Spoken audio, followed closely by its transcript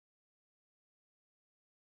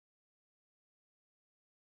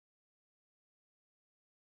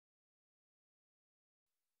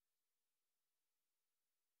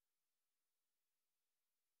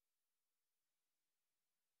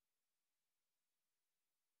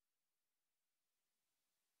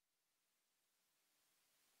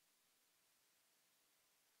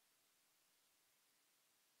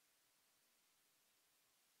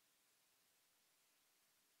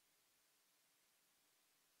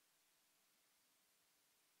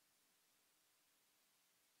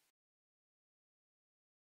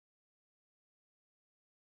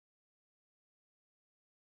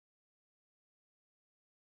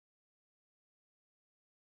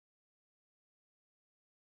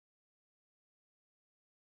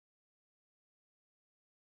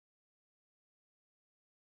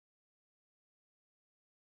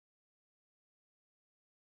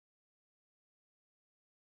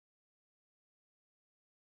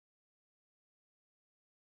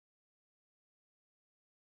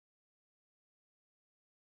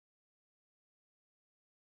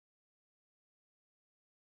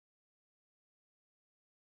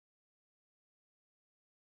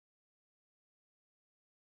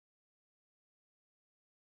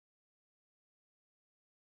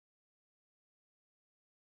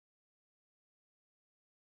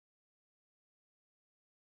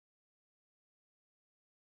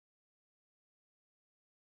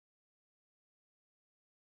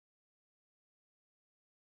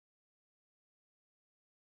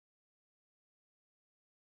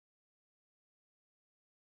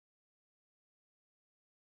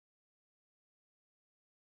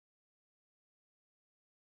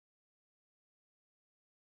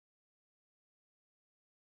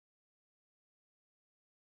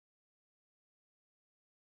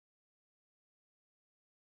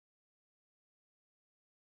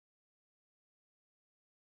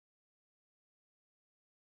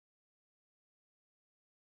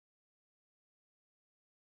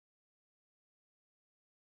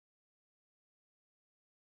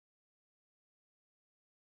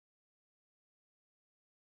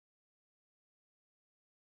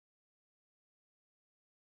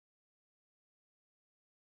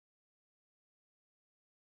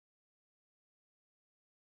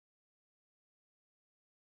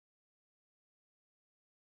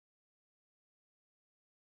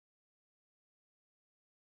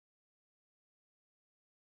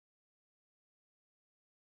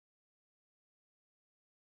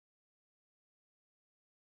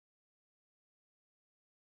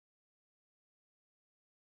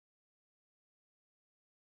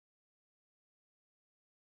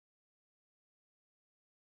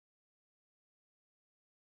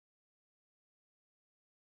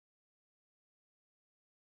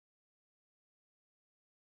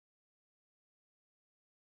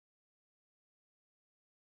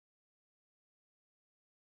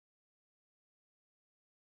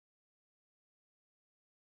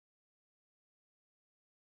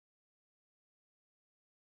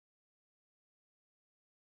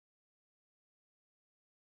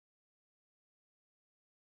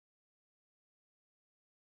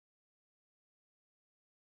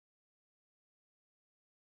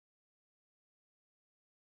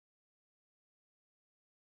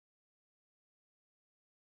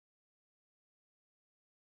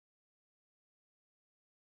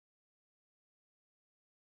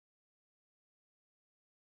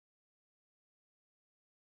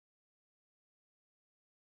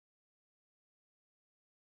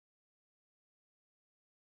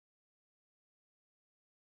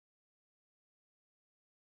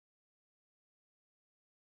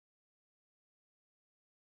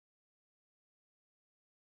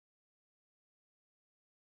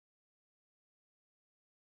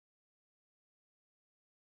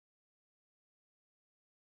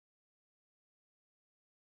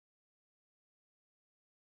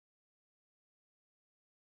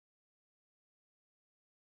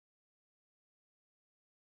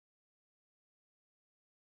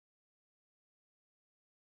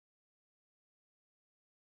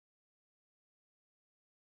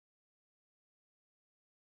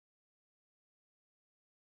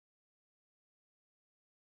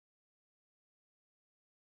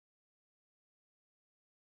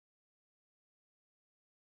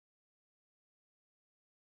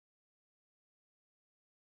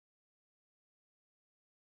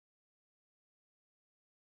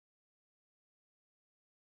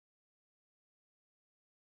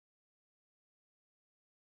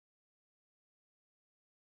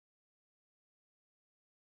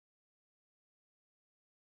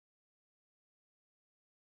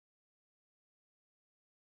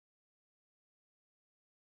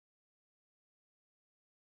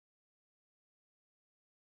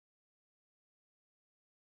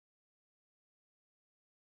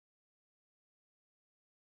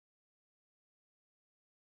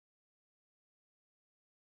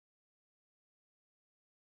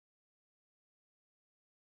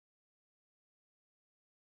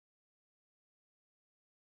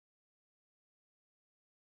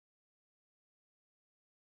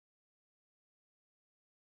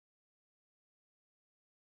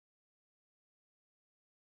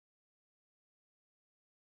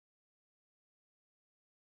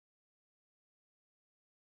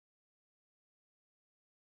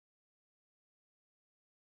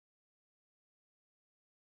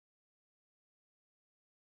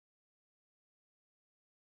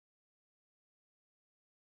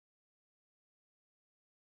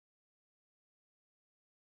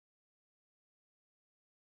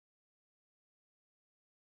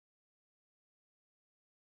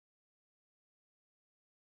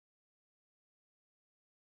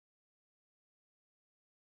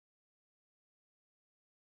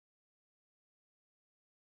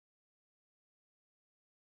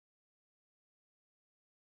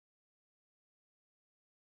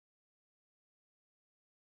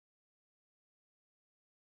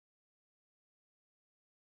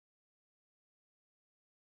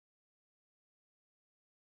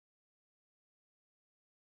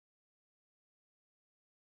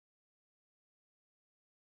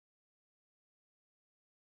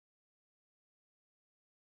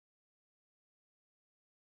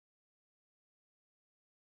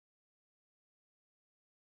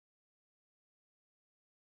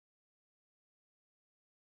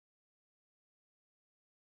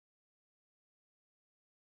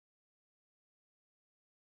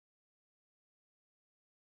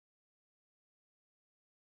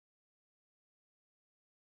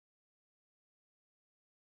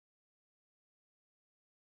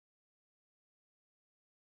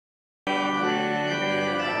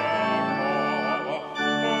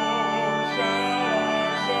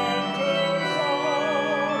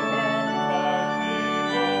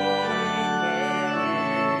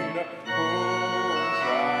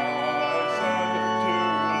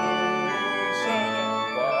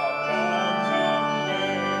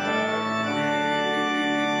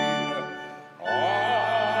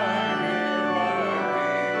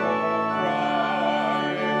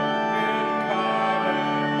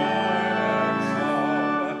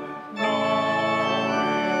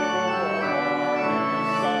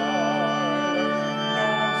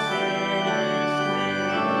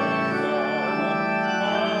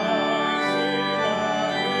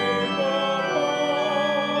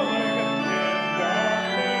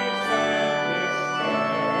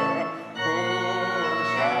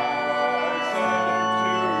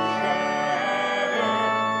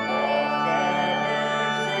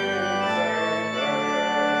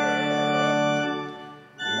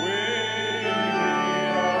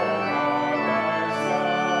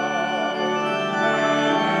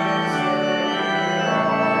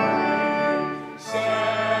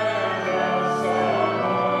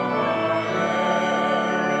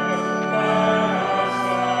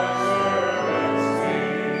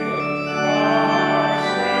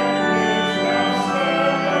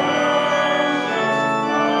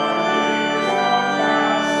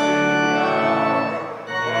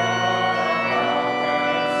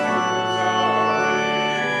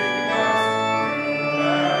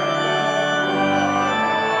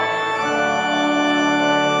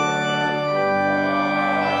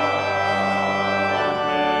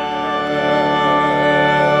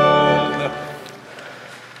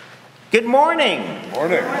Good morning.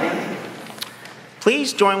 Morning.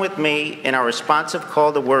 Please join with me in our responsive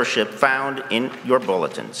call to worship found in your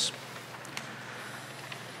bulletins.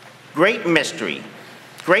 Great mystery,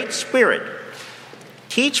 great spirit,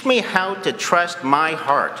 teach me how to trust my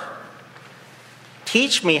heart.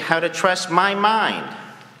 Teach me how to trust my mind.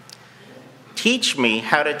 Teach me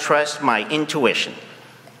how to trust my intuition.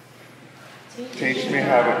 Teach me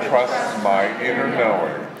how to trust my inner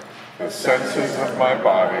knowing, the senses of my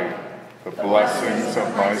body, the blessings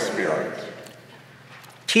of my spirit.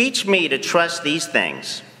 Teach me to trust these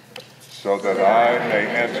things, so that I may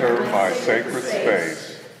enter my sacred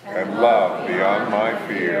space and love beyond my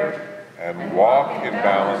fear and walk in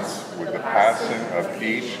balance with the passing of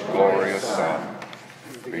each glorious sun.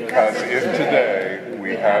 Because if today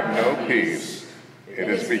we have no peace, it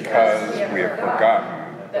is because we have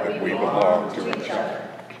forgotten that we belong to each other.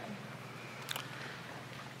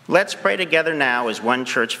 Let's pray together now as one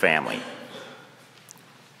church family.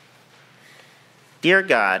 Dear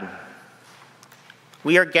God,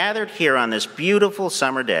 we are gathered here on this beautiful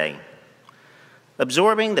summer day,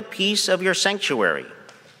 absorbing the peace of your sanctuary,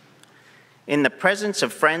 in the presence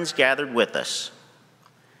of friends gathered with us.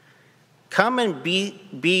 Come and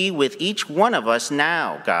be with each one of us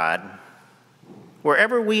now, God,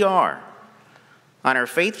 wherever we are on our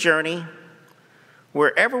faith journey,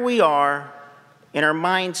 wherever we are in our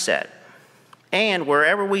mindset, and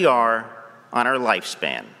wherever we are on our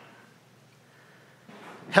lifespan.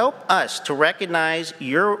 Help us to recognize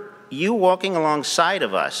you walking alongside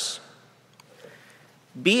of us.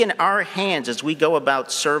 Be in our hands as we go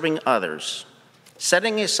about serving others,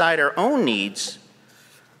 setting aside our own needs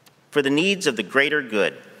for the needs of the greater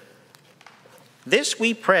good. This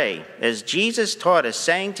we pray as Jesus taught us,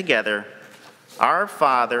 saying together, Our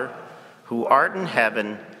Father, who art in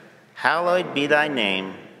heaven, hallowed be thy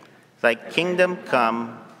name. Thy kingdom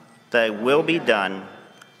come, thy will be done,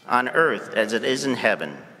 on earth as it is in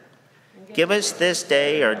heaven. Give us this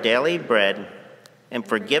day our daily bread, and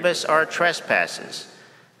forgive us our trespasses,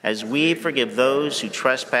 as we forgive those who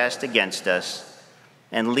trespass against us.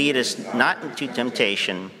 And lead us not into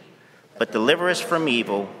temptation, but deliver us from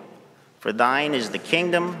evil. For thine is the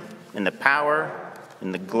kingdom, and the power,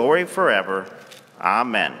 and the glory forever.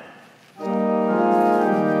 Amen.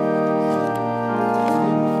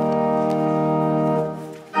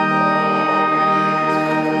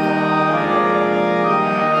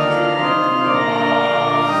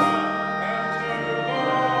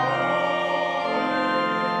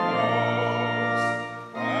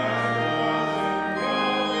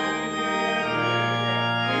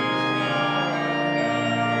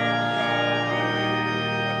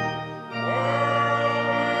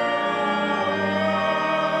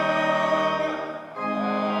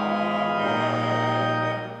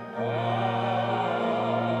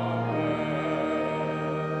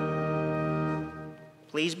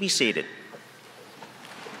 Please be seated.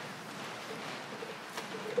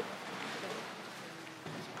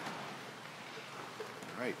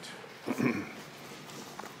 All right.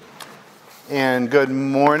 And good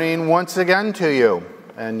morning once again to you.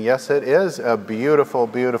 And yes, it is a beautiful,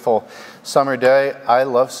 beautiful summer day. I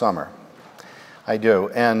love summer. I do.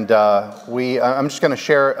 And I'm just going to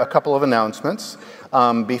share a couple of announcements.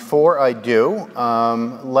 Before I do,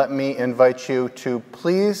 let me invite you to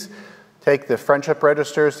please take the friendship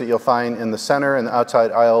registers that you'll find in the center and the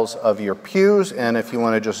outside aisles of your pews, and if you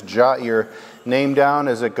want to just jot your name down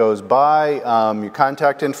as it goes by, your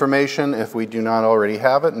contact information if we do not already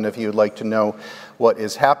have it, and if you'd like to know what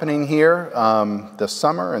is happening here this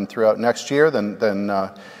summer and throughout next year, then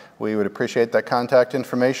we would appreciate that contact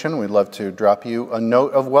information. We'd love to drop you a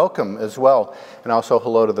note of welcome as well. And also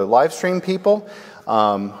hello to the live stream people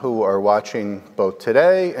who are watching both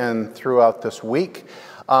today and throughout this week.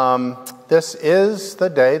 This is the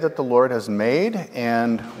day that the Lord has made,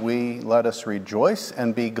 and let us rejoice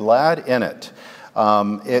and be glad in it.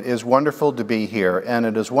 It is wonderful to be here, and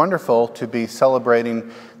it is wonderful to be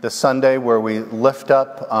celebrating the Sunday where we lift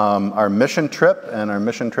up our mission trip and our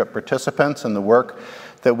mission trip participants and the work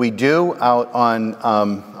that we do out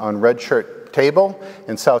on Red Shirt Table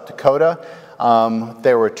in South Dakota.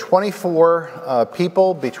 There were 24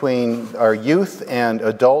 people between our youth and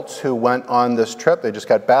adults who went on this trip. They just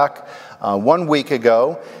got back 1 week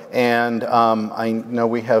ago, and I know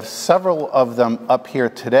we have several of them up here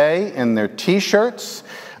today in their T-shirts.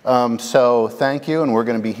 So thank you, and we're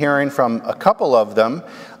going to be hearing from a couple of them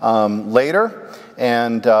later.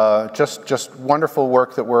 And just wonderful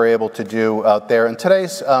work that we're able to do out there. And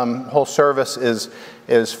today's whole service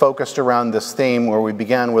is focused around this theme where we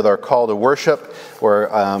began with our call to worship,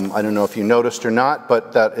 where I don't know if you noticed or not,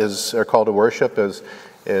 but that is our call to worship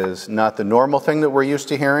is not the normal thing that we're used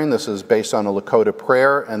to hearing. This is based on a Lakota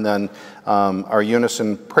prayer, and then our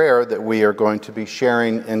unison prayer that we are going to be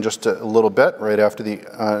sharing in just a little bit, right after the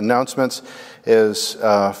announcements, is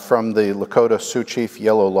from the Lakota Sioux Chief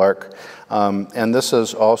Yellow Lark. And this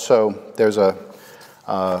is also, there's a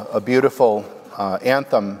beautiful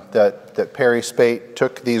anthem that Perry Spate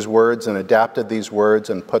took these words and adapted these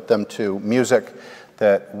words and put them to music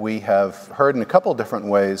that we have heard in a couple different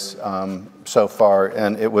ways so far,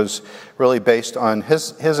 and it was really based on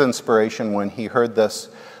his inspiration when he heard this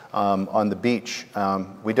on the beach.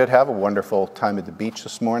 We did have a wonderful time at the beach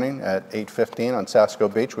this morning at 8:15 on Sasco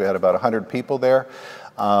Beach. We had about 100 people there,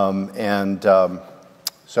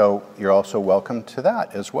 so you're also welcome to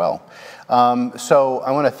that as well. So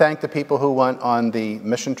I want to thank the people who went on the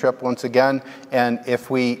mission trip once again. And if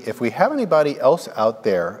we have anybody else out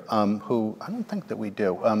there who, I don't think that we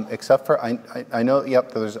do, except for, I know,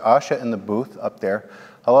 yep, there's Asha in the booth up there.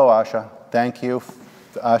 Hello, Asha. Thank you.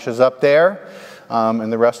 Asha's up there,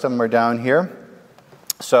 and the rest of them are down here.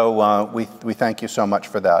 So we thank you so much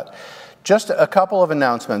for that. Just a couple of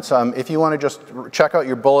announcements. If you want to just check out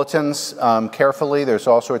your bulletins carefully, there's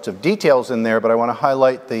all sorts of details in there, but I want to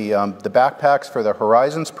highlight the backpacks for the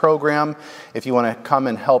Horizons program. If you want to come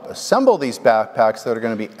and help assemble these backpacks that are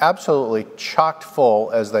going to be absolutely chock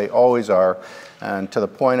full, as they always are, and to the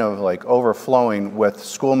point of like overflowing with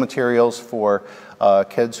school materials for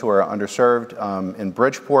kids who are underserved in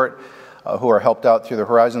Bridgeport, who are helped out through the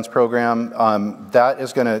Horizons program. That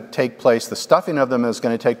is going to take place, the stuffing of them is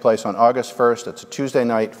going to take place on August 1st. It's a Tuesday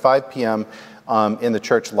night, 5 p.m. In the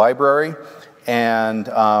church library. And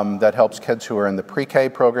that helps kids who are in the pre-K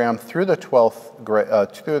program through the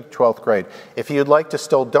 12th grade. If you'd like to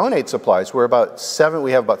still donate supplies, we have about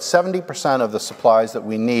 70% of the supplies that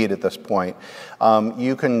we need at this point.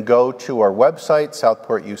 You can go to our website,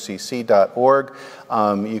 southportucc.org.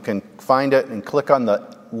 You can find it and click on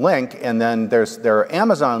the link, and then there are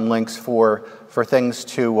Amazon links for things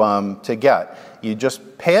to get. You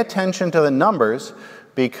just pay attention to the numbers,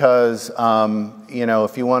 because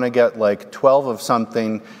if you want to get like 12 of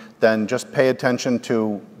something, then just pay attention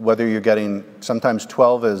to whether you're getting, sometimes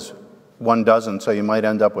 12 is 1 dozen, so you might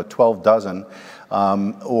end up with 12 dozen,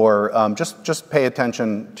 or just pay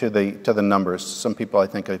attention to the numbers. Some people, I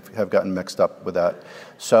think, have gotten mixed up with that.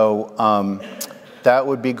 So that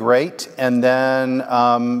would be great. And then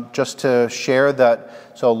just to share that,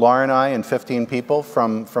 so Laura and I and 15 people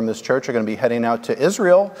from this church are going to be heading out to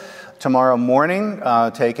Israel tomorrow morning,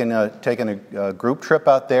 taking a group trip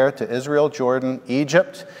out there to Israel, Jordan,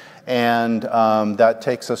 Egypt, and that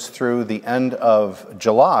takes us through the end of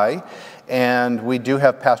July. And we do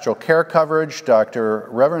have pastoral care coverage.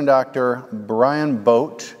 Reverend Dr. Brian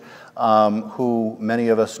Boat, who many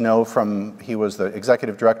of us know from, he was the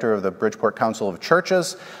executive director of the Bridgeport Council of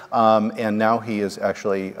Churches, and now he is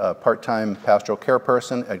actually a part-time pastoral care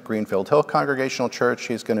person at Greenfield Hill Congregational Church.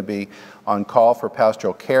 He's going to be on call for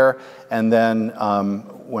pastoral care. And then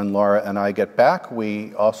when Laura and I get back,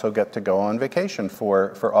 we also get to go on vacation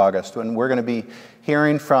for August. And we're going to be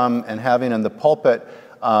hearing from and having in the pulpit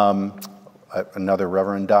another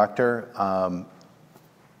Reverend Doctor,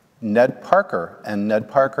 Ned Parker, and Ned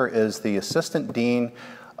Parker is the assistant dean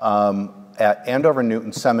at Andover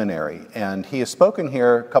Newton Seminary, and he has spoken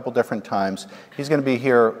here a couple different times. He's going to be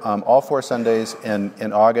here all 4 Sundays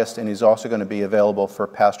in August, and he's also going to be available for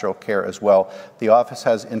pastoral care as well. The office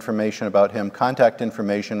has information about him, contact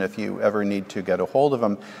information if you ever need to get a hold of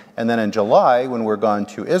him. And then in July, when we're gone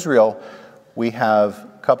to Israel, we have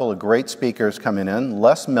a couple of great speakers coming in.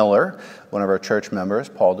 Les Miller, one of our church members,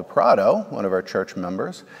 Paul DePrado, one of our church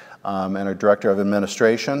members, and our director of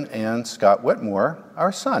administration, and Scott Whitmore,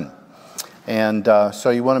 our son. And so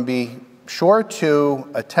you want to be sure to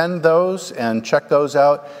attend those and check those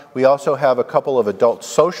out. We also have a couple of adult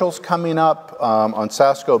socials coming up on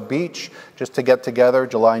Sasco Beach, just to get together,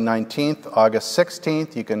 July 19th, August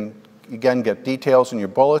 16th. You can, again, get details in your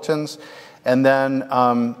bulletins. And then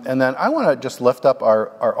I want to just lift up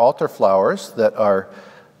our altar flowers that are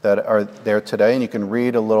there today, and you can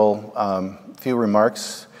read a little few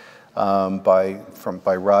remarks by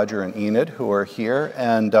Roger and Enid, who are here,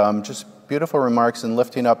 and just beautiful remarks in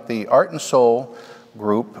lifting up the Art and Soul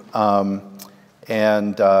group,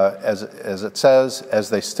 and as it says, as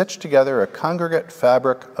they stitch together a congregate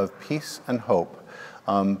fabric of peace and hope.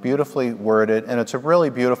 Beautifully worded, and it's a really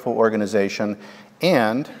beautiful organization.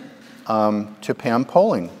 And to Pam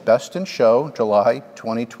Poling, Best in Show, July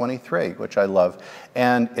 2023, which I love.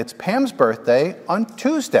 And it's Pam's birthday on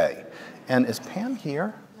Tuesday. And is Pam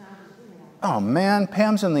here? Oh man,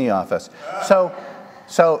 Pam's in the office.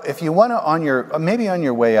 So if you want to, maybe on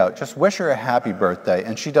your way out, just wish her a happy birthday.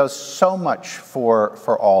 And she does so much for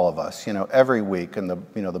all of us, every week, and the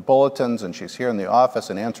bulletins, and she's here in the office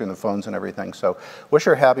and answering the phones and everything. So wish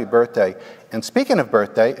her a happy birthday. And speaking of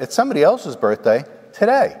birthday, it's somebody else's birthday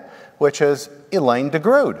today, which is Elaine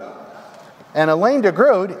DeGrood. And Elaine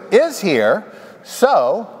DeGrood is here.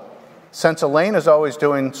 So since Elaine is always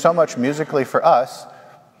doing so much musically for us,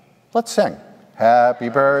 let's sing. Happy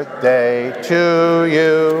birthday to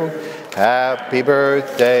you. Happy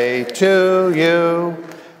birthday to you.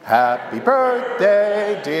 Happy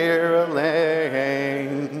birthday, dear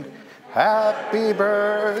Elaine. Happy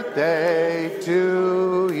birthday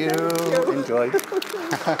to you. Enjoy.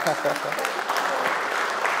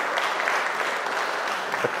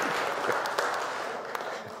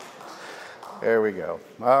 There we go.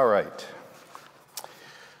 All right.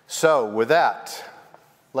 So with that,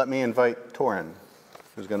 let me invite Torin,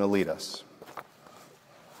 who's going to lead us.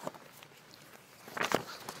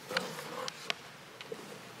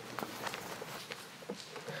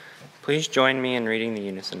 Please join me in reading the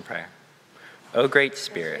unison prayer. O great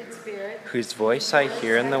Spirit, whose voice I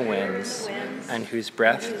hear in the winds, and whose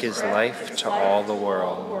breath gives life to all the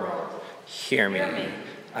world, hear me.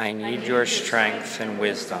 I need your strength and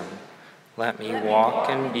wisdom. Let me walk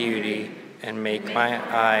in beauty and make my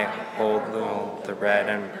eye hold the red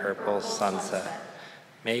and purple sunset.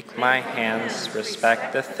 Make my hands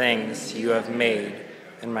respect the things you have made,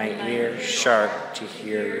 and my ears sharp to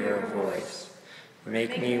hear your voice.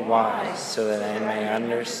 Make me wise so that I may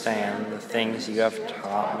understand the things you have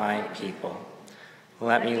taught my people.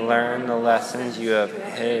 Let me learn the lessons you have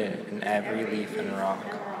hidden in every leaf and rock.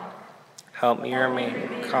 Help me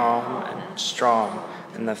remain calm and strong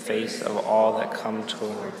in the face of all that come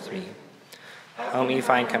towards me. Help me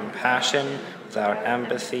find compassion without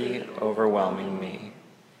empathy overwhelming me.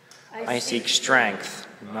 I seek strength,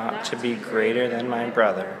 not to be greater than my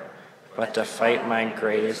brother, but to fight my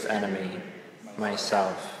greatest enemy,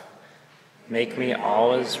 myself. Make me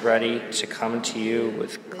always ready to come to you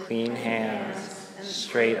with clean hands,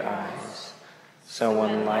 straight eyes, so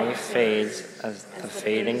when life fades as the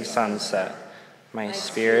fading sunset, my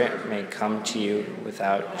spirit may come to you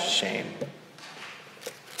without shame.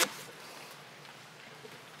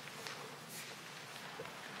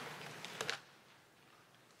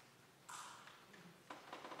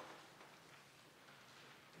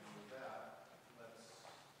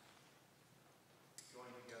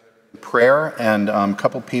 Prayer, and a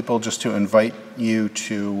couple people just to invite you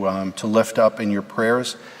to lift up in your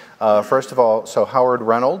prayers. First of all, so Howard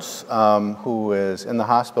Reynolds, who is in the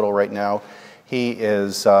hospital right now, he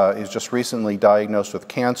is he's just recently diagnosed with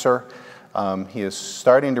cancer. He is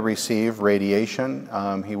starting to receive radiation.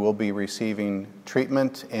 He will be receiving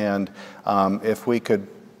treatment, and if we could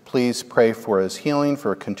please pray for his healing,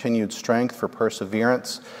 for continued strength, for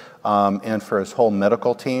perseverance, and for his whole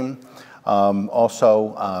medical team.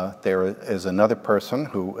 Also, there is another person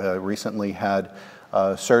who recently had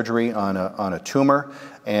surgery on a tumor,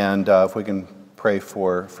 and if we can pray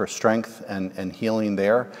for strength and healing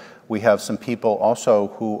there. We have some people also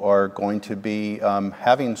who are going to be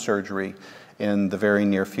having surgery in the very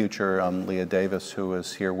near future. Leah Davis, who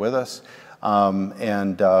is here with us,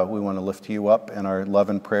 and we want to lift you up in our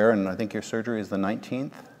love and prayer. And I think your surgery is the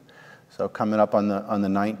 19th, so coming up on the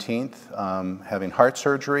 19th, having heart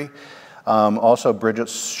surgery. Also, Bridget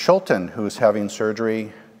Schulten, who is having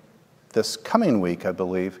surgery this coming week, I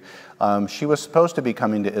believe. She was supposed to be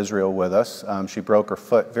coming to Israel with us. She broke her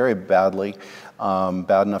foot very badly,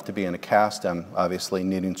 bad enough to be in a cast and obviously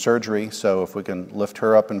needing surgery. So if we can lift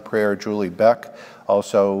her up in prayer. Julie Beck,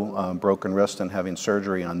 also broken wrist and having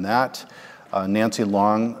surgery on that. Nancy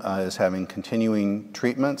Long is having continuing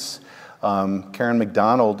treatments. Karen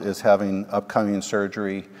McDonald is having upcoming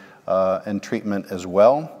surgery and treatment as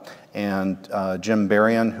well. And Jim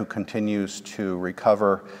Berrien, who continues to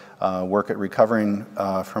recover, work at recovering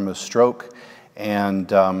from a stroke. And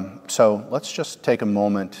so let's just take a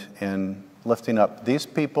moment in lifting up these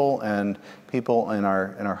people and people in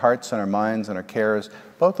our hearts and our minds and our cares,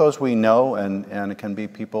 both those we know and it can be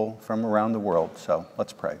people from around the world. So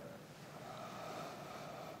let's pray.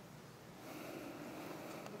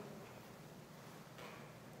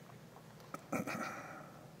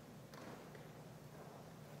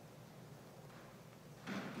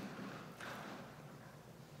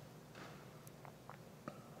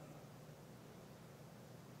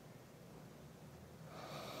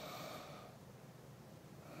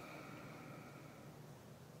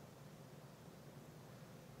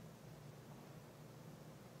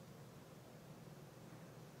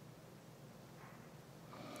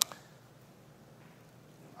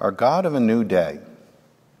 Our God of a new day,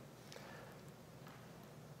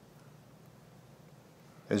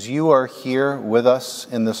 As you are here with us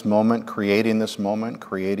in this moment, creating this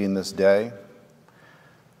day,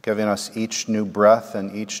 giving us each new breath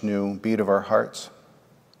and each new beat of our hearts,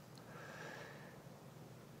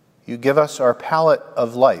 you give us our palette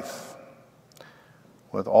of life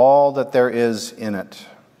with all that there is in it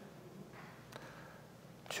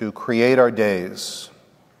to create our days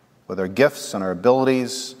with our gifts and our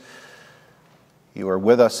abilities. You are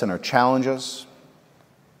with us in our challenges.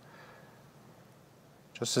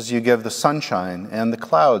 Just as you give the sunshine and the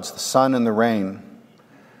clouds, the sun and the rain,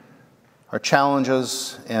 our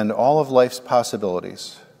challenges and all of life's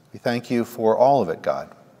possibilities, we thank you for all of it,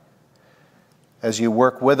 God, as you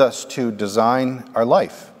work with us to design our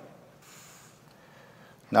life,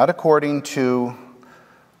 not according to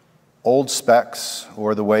old specs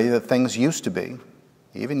or the way that things used to be,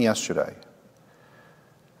 even yesterday,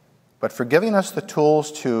 but for giving us the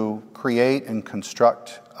tools to create and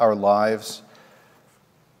construct our lives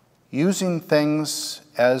using things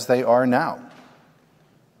as they are now,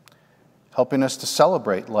 helping us to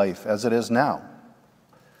celebrate life as it is now,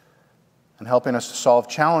 and helping us to solve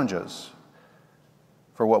challenges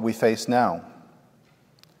for what we face now,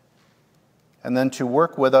 and then to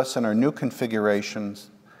work with us in our new configurations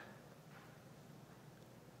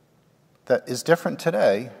that is different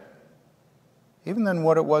today even than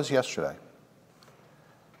what it was yesterday.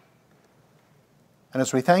 And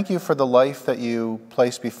as we thank you for the life that you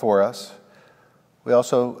place before us, we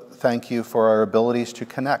also thank you for our abilities to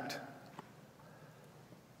connect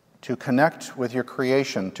with your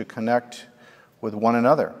creation, to connect with one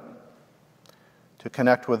another, to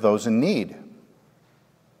connect with those in need,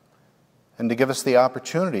 and to give us the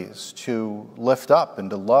opportunities to lift up and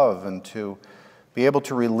to love and to be able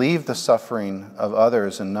to relieve the suffering of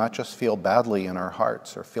others and not just feel badly in our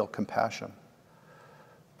hearts or feel compassion,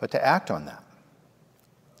 but to act on that.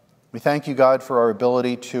 We thank you, God, for our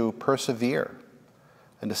ability to persevere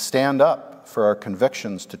and to stand up for our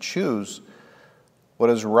convictions, to choose what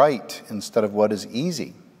is right instead of what is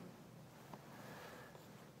easy.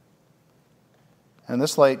 In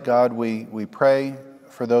this light, God, we pray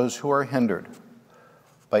for those who are hindered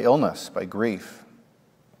by illness, by grief,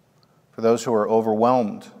 for those who are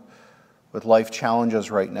overwhelmed with life challenges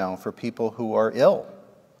right now, for people who are ill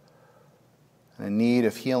and in need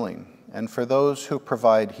of healing, and for those who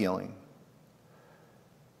provide healing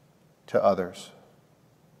to others.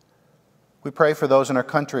 We pray for those in our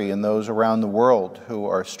country and those around the world who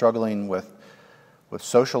are struggling with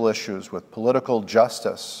social issues, with political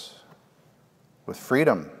justice, with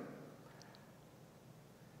freedom.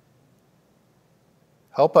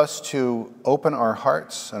 Help us to open our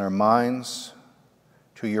hearts and our minds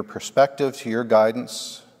to your perspective, to your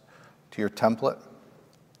guidance, to your template,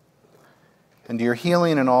 and to your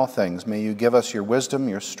healing in all things. May you give us your wisdom,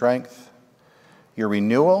 your strength, your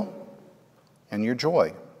renewal, and your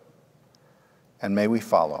joy. And may we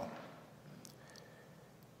follow.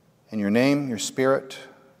 In your name, your Spirit,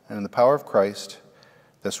 and in the power of Christ,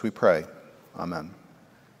 this we pray. Amen.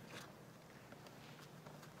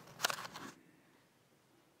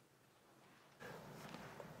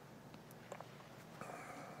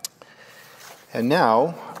 And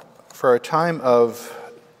now, for a time of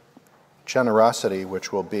generosity,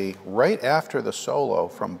 which will be right after the solo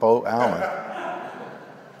from Bo Allen.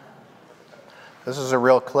 This is a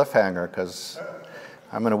real cliffhanger because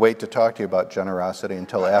I'm going to wait to talk to you about generosity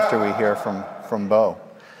until after we hear from Bo.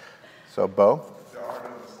 So, Bo? There are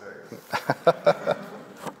no mistakes.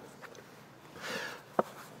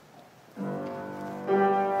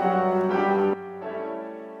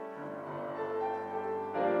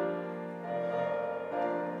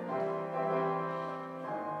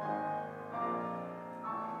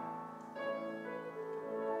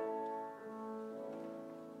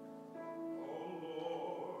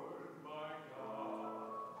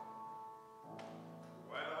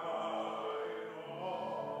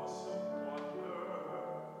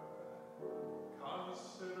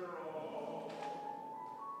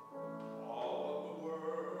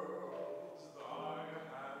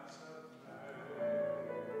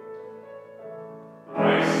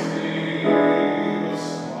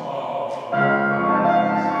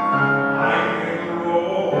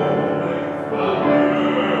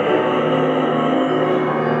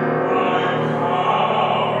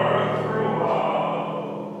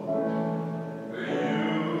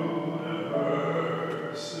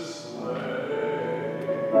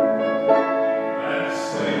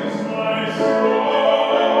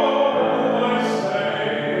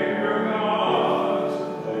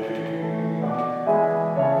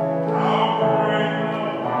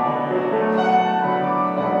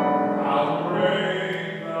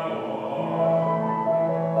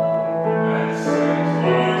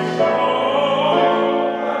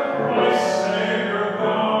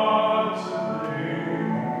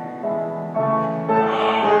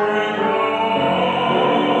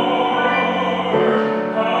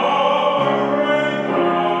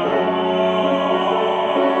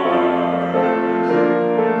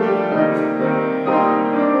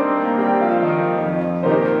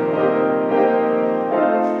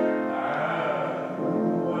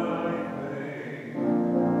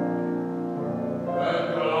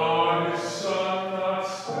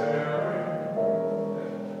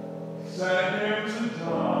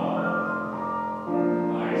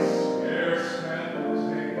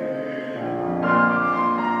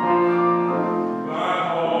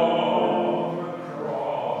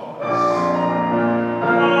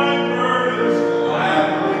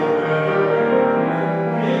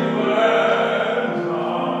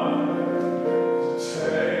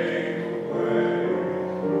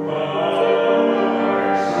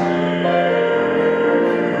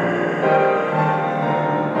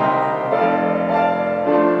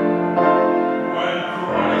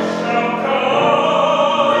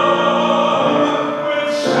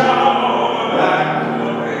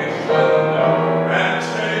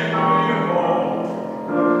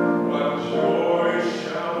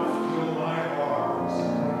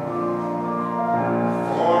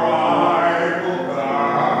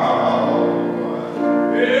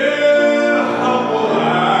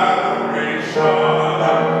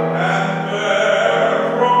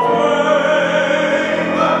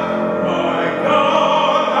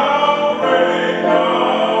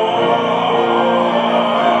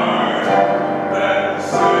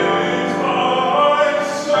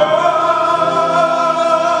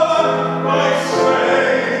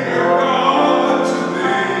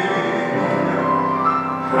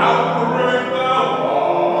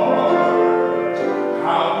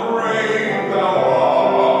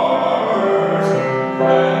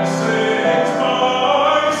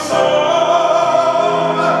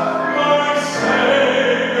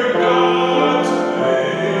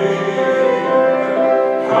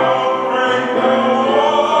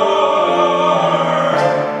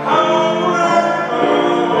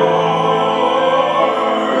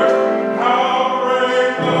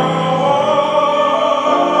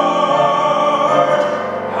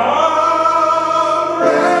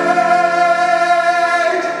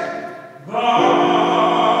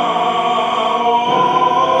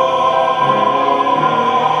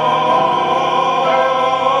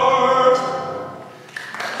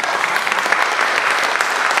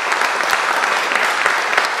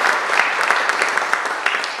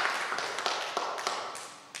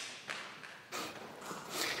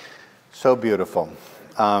 beautiful.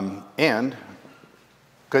 And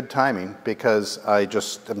good timing, because I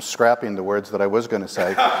just am scrapping the words that I was going to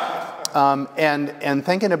say. And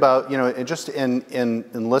thinking about, just in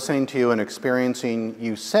listening to you and experiencing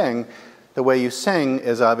you sing, the way you sing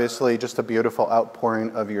is obviously just a beautiful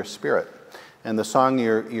outpouring of your spirit. And the song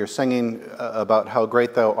you're singing about how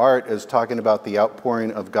great thou art is talking about the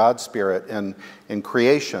outpouring of God's Spirit in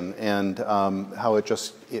creation, and how it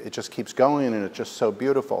just keeps going, and it's just so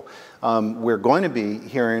beautiful. We're going to be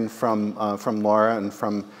hearing from Laura and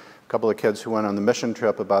from a couple of kids who went on the mission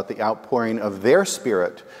trip about the outpouring of their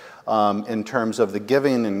spirit in terms of the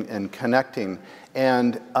giving and connecting.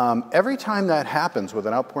 And every time that happens with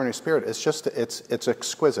an outpouring of spirit, it's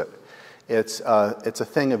exquisite. It's a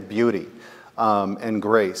thing of beauty. And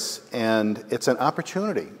grace, and it's an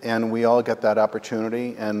opportunity, and we all get that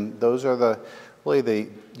opportunity, and those are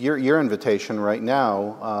your invitation right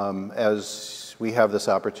now as we have this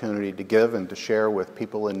opportunity to give and to share with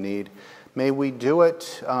people in need. May we do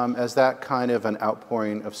it as that kind of an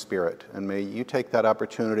outpouring of spirit, and may you take that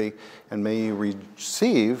opportunity, and may you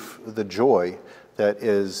receive the joy that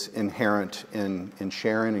is inherent in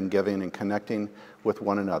sharing and giving and connecting with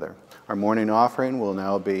one another. Our morning offering will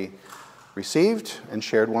now be received and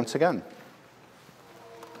shared once again.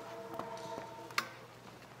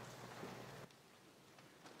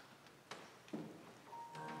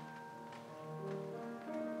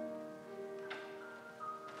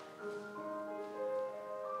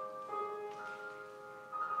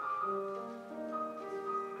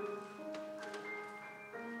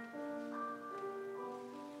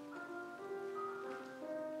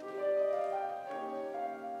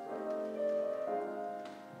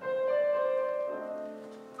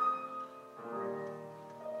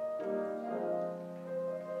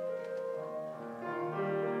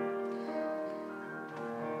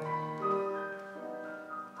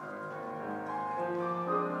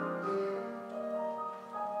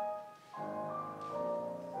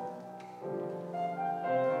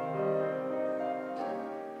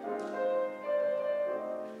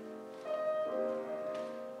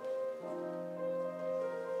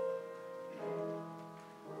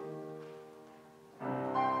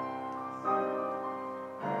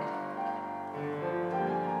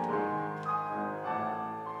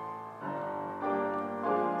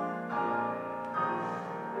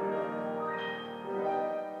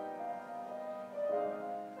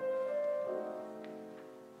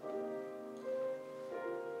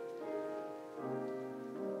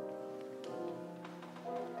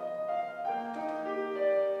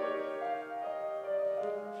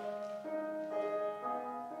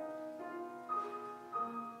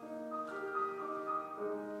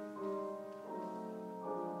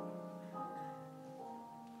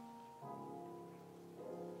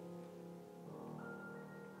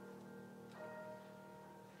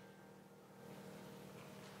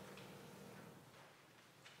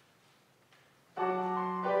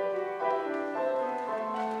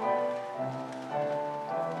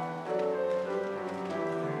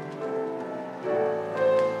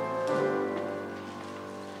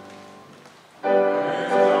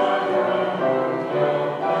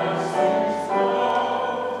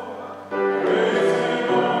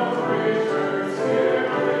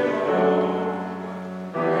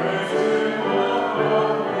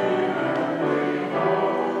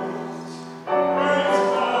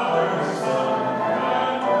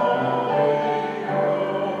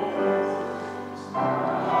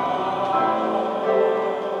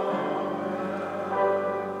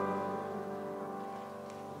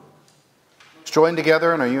 Join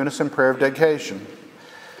together in our unison prayer of dedication.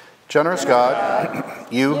 Generous God,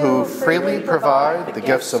 you who freely provide the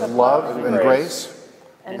gifts of love and grace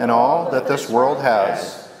and all that this world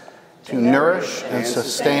has to nourish and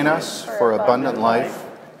sustain us for abundant life,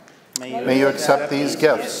 may you accept these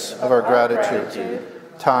gifts of our gratitude,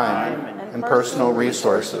 time, and personal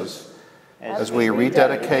resources as we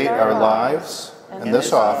rededicate our lives and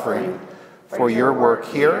this offering for your work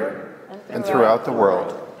here and throughout the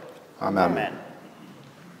world. Amen.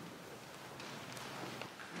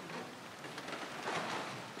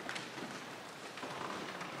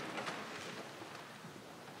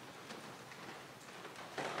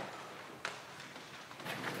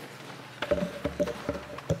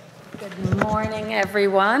 Good morning,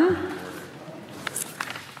 everyone.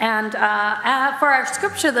 And for our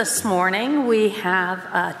scripture this morning, we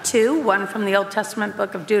have two, one from the Old Testament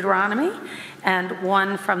book of Deuteronomy and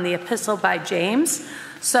one from the epistle by James.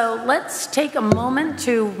 So let's take a moment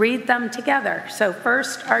to read them together. So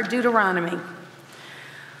first, our Deuteronomy.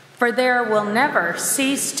 For there will never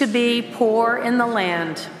cease to be poor in the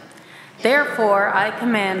land. Therefore, I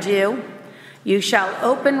command you, You shall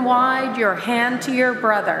open wide your hand to your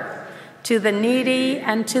brother, to the needy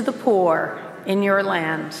and to the poor in your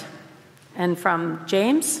land. And from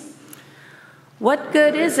James, what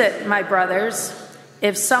good is it, my brothers,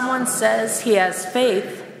 if someone says he has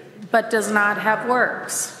faith but does not have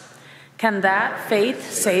works? Can that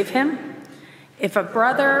faith save him? If a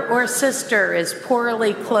brother or sister is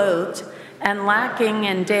poorly clothed and lacking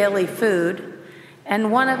in daily food,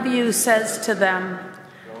 and one of you says to them,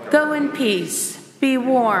 "Go in peace, be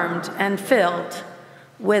warmed and filled,"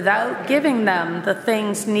 without giving them the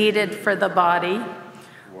things needed for the body,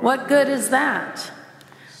 what good is that?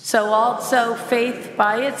 So also faith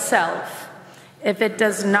by itself, if it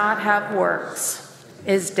does not have works,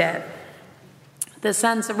 is dead. This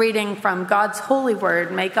ends the reading from God's holy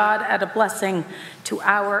word. May God add a blessing to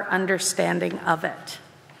our understanding of it.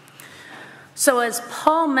 So as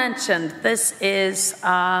Paul mentioned, this is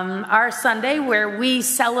our Sunday where we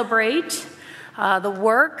celebrate the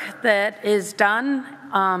work that is done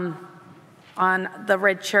on the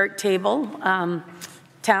Red Shirt Table,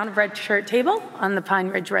 town of Red Shirt Table on the Pine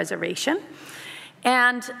Ridge Reservation.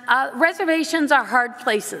 And reservations are hard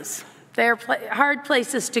places. They're hard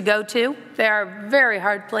places to go to. They are very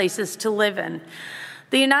hard places to live in.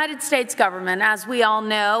 The United States government, as we all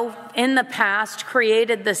know, in the past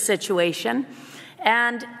created this situation,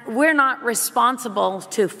 and we're not responsible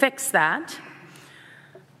to fix that.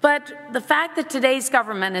 But the fact that today's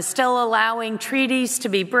government is still allowing treaties to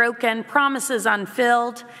be broken, promises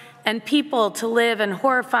unfilled, and people to live in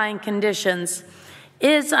horrifying conditions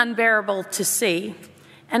is unbearable to see.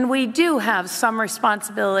 And we do have some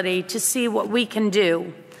responsibility to see what we can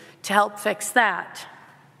do to help fix that.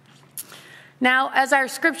 Now, as our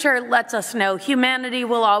scripture lets us know, humanity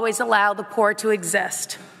will always allow the poor to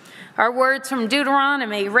exist. Our words from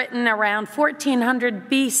Deuteronomy, written around 1400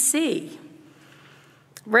 BC,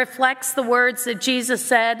 reflects the words that Jesus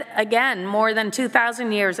said, again, more than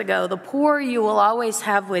 2,000 years ago, "The poor you will always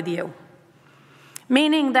have with you,"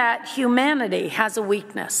 meaning that humanity has a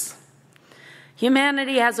weakness.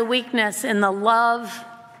 Humanity has a weakness in the love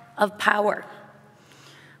of power,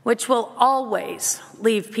 which will always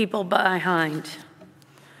leave people behind.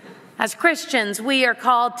 As Christians, we are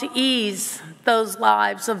called to ease those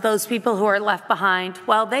lives of those people who are left behind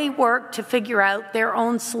while they work to figure out their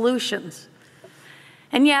own solutions.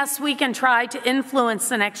 And yes, we can try to influence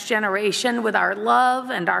the next generation with our love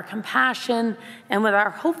and our compassion and with our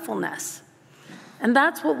hopefulness. And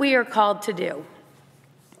that's what we are called to do.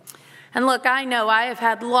 And look, I know I have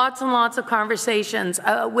had lots and lots of conversations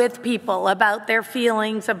with people about their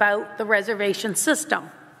feelings about the reservation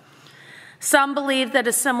system. Some believe that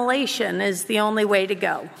assimilation is the only way to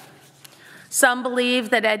go. Some believe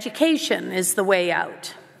that education is the way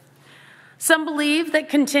out. Some believe that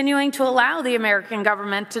continuing to allow the American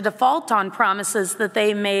government to default on promises that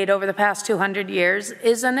they made over the past 200 years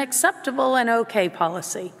is an acceptable and okay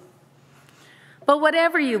policy. But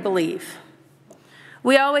whatever you believe,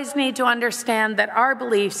 we always need to understand that our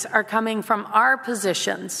beliefs are coming from our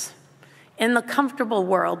positions in the comfortable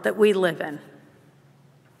world that we live in.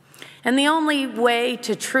 And the only way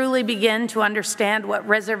to truly begin to understand what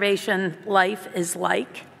reservation life is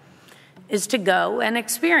like is to go and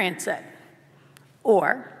experience it.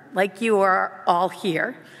 Or, like you are all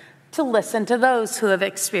here, to listen to those who have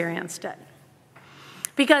experienced it.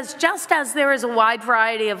 Because just as there is a wide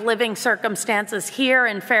variety of living circumstances here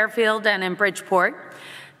in Fairfield and in Bridgeport,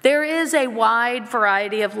 there is a wide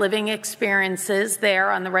variety of living experiences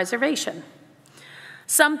there on the reservation.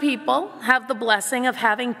 Some people have the blessing of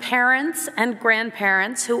having parents and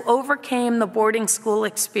grandparents who overcame the boarding school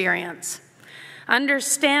experience,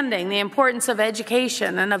 understanding the importance of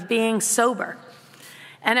education and of being sober,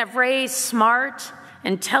 and have raised smart,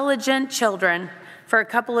 intelligent children for a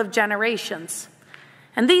couple of generations.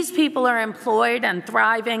 And these people are employed and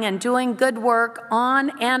thriving and doing good work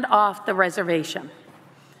on and off the reservation.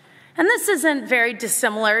 And this isn't very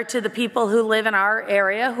dissimilar to the people who live in our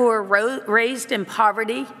area who are raised in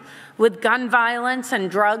poverty with gun violence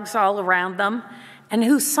and drugs all around them, and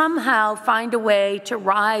who somehow find a way to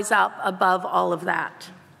rise up above all of that.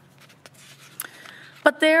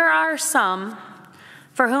 But there are some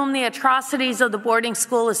for whom the atrocities of the boarding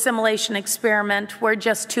school assimilation experiment were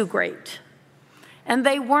just too great, and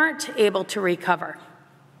they weren't able to recover.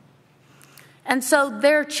 And so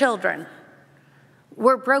their children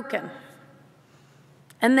were broken,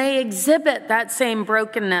 and they exhibit that same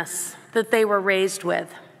brokenness that they were raised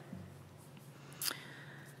with.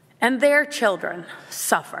 And their children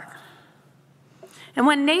suffer. And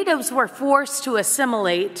when natives were forced to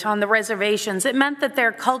assimilate on the reservations, it meant that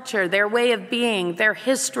their culture, their way of being, their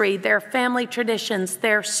history, their family traditions,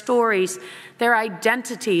 their stories, their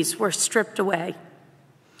identities were stripped away.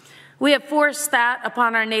 We have forced that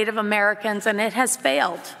upon our Native Americans, and it has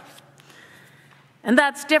failed. And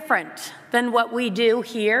that's different than what we do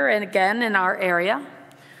here and again in our area.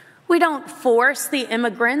 We don't force the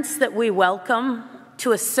immigrants that we welcome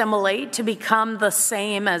to assimilate, to become the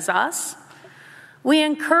same as us. We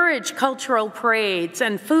encourage cultural parades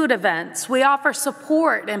and food events. We offer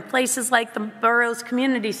support in places like the Burroughs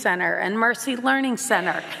Community Center and Mercy Learning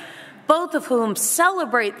Center, both of whom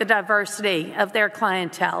celebrate the diversity of their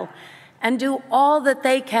clientele and do all that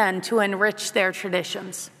they can to enrich their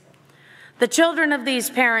traditions. The children of these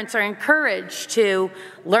parents are encouraged to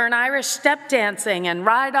learn Irish step dancing and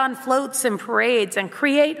ride on floats in parades and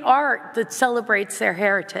create art that celebrates their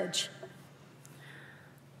heritage.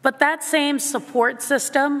 But that same support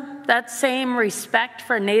system, that same respect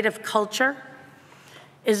for Native culture,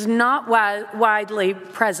 is not widely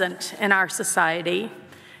present in our society,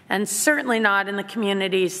 and certainly not in the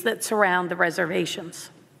communities that surround the reservations.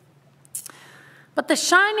 But the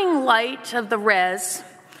shining light of the res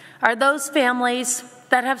are those families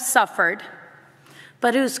that have suffered,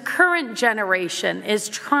 but whose current generation is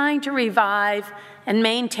trying to revive and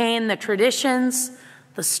maintain the traditions,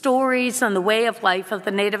 the stories, and the way of life of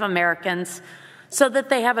the Native Americans so that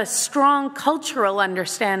they have a strong cultural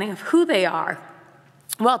understanding of who they are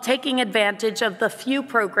while taking advantage of the few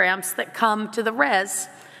programs that come to the res,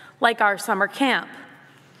 like our summer camp.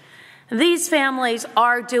 These families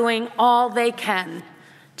are doing all they can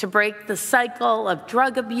to break the cycle of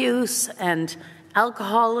drug abuse and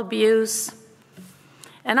alcohol abuse.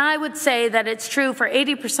 And I would say that it's true for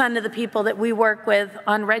 80% of the people that we work with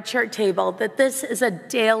on Red Shirt Table that this is a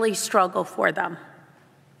daily struggle for them.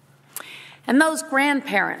 And those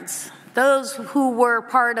grandparents, those who were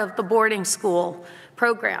part of the boarding school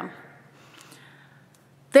program,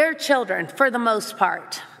 their children, for the most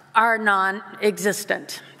part, are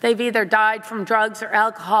non-existent. They've either died from drugs or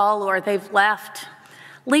alcohol, or they've left,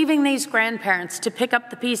 leaving these grandparents to pick up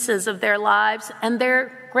the pieces of their lives and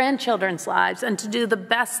their grandchildren's lives and to do the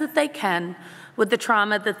best that they can with the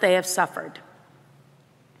trauma that they have suffered.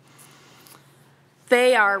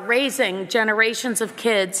 They are raising generations of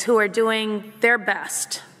kids who are doing their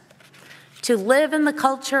best to live in the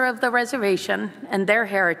culture of the reservation and their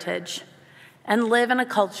heritage and live in a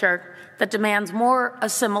culture that demands more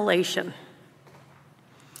assimilation.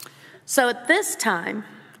 So at this time,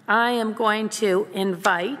 I am going to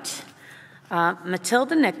invite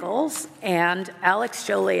Matilda Nichols and Alex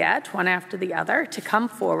Joliet, one after the other, to come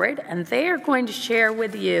forward, and they are going to share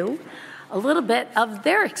with you a little bit of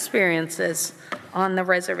their experiences on the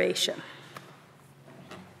reservation.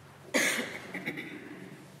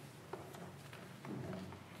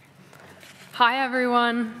 Hi,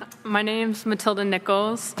 everyone. My name's Matilda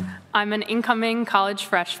Nichols. I'm an incoming college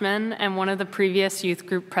freshman and one of the previous youth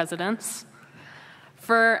group presidents.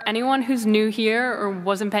 For anyone who's new here or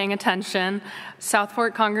wasn't paying attention,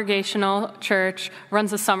 Southport Congregational Church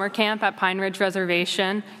runs a summer camp at Pine Ridge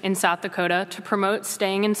Reservation in South Dakota to promote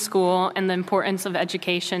staying in school and the importance of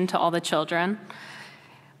education to all the children.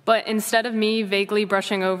 But instead of me vaguely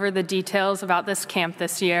brushing over the details about this camp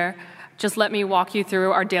this year, just let me walk you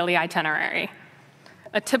through our daily itinerary.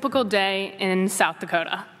 A typical day in South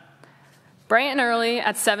Dakota. Bright and early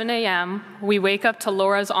at 7 a.m., we wake up to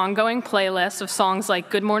Laura's ongoing playlist of songs like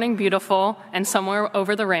Good Morning Beautiful and Somewhere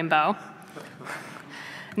Over the Rainbow.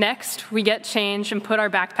 Next, we get changed and put our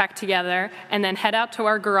backpack together and then head out to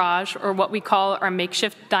our garage, or what we call our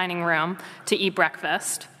makeshift dining room, to eat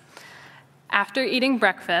breakfast. After eating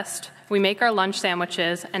breakfast, we make our lunch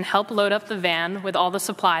sandwiches and help load up the van with all the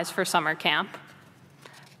supplies for summer camp.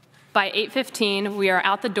 By 8:15, we are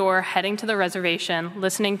out the door heading to the reservation,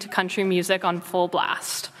 listening to country music on full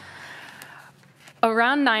blast.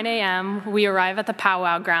 Around 9 a.m., we arrive at the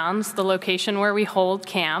powwow grounds, the location where we hold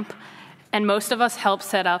camp, and most of us help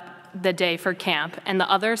set up the day for camp, and the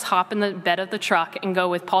others hop in the bed of the truck and go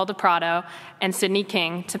with Paul DePrado and Sydney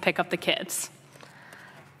King to pick up the kids.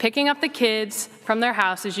 Picking up the kids from their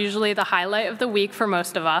house is usually the highlight of the week for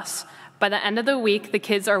most of us. By the end of the week, the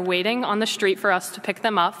kids are waiting on the street for us to pick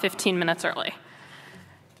them up 15 minutes early.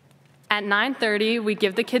 At 9:30, we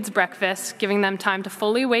give the kids breakfast, giving them time to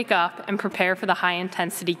fully wake up and prepare for the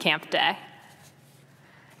high-intensity camp day.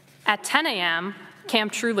 At 10 a.m.,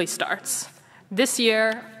 camp truly starts. This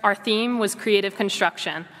year, our theme was creative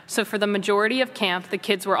construction, so for the majority of camp, the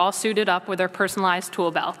kids were all suited up with their personalized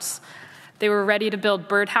tool belts. They were ready to build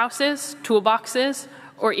birdhouses, toolboxes,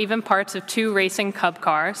 or even parts of 2 racing Cub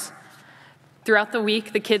cars. Throughout the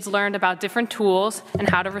week, the kids learned about different tools and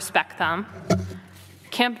how to respect them.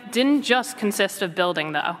 Camp didn't just consist of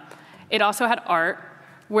building, though. It also had art,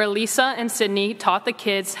 where Lisa and Sydney taught the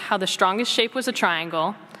kids how the strongest shape was a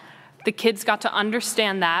triangle. The kids got to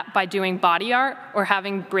understand that by doing body art or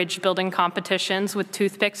having bridge building competitions with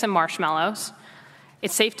toothpicks and marshmallows.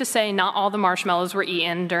 It's safe to say not all the marshmallows were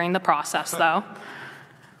eaten during the process, though.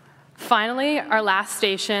 Finally, our last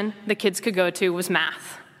station the kids could go to was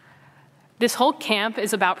math. This whole camp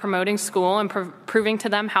is about promoting school and proving to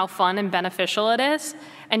them how fun and beneficial it is,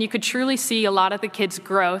 and you could truly see a lot of the kids'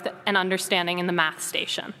 growth and understanding in the math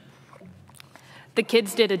station. The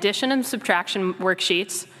kids did addition and subtraction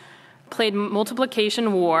worksheets, played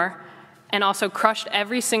multiplication war, and also crushed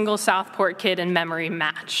every single Southport kid in memory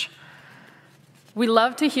match. We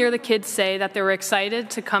love to hear the kids say that they were excited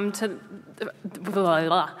to come to,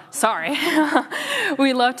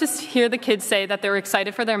 We love to hear the kids say that they were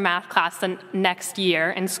excited for their math class the next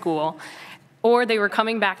year in school, or they were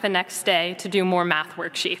coming back the next day to do more math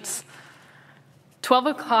worksheets. 12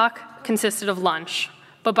 o'clock consisted of lunch,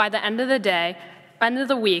 but by the end of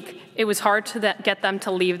the week, it was hard to get them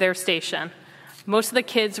to leave their station. Most of the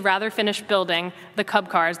kids rather finish building the Cub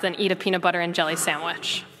cars than eat a peanut butter and jelly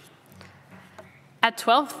sandwich. At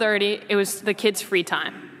 12:30, it was the kids' free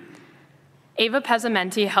time. Ava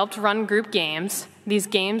Pezzamenti helped run group games. These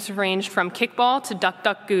games ranged from kickball to duck,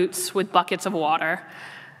 duck, goots with buckets of water.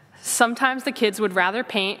 Sometimes the kids would rather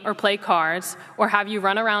paint or play cards or have you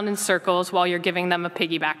run around in circles while you're giving them a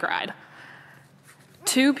piggyback ride.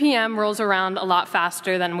 2 p.m. rolls around a lot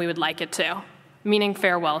faster than we would like it to, meaning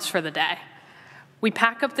farewells for the day. We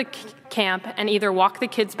pack up the camp and either walk the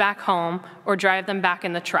kids back home or drive them back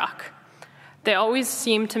in the truck. They always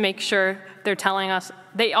seem to make sure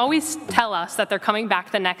they always tell us that they're coming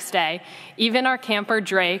back the next day, even our camper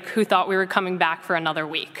Drake, who thought we were coming back for another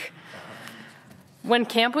week. When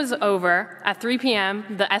camp was over, at 3 p.m.,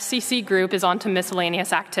 the SCC group is on to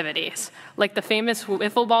miscellaneous activities, like the famous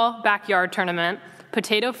wiffle ball backyard tournament,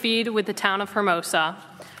 potato feed with the town of Hermosa,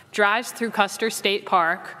 drives through Custer State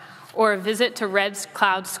Park, or a visit to Red's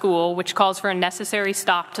Cloud School, which calls for a necessary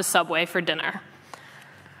stop to Subway for dinner.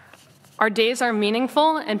 Our days are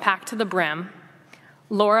meaningful and packed to the brim.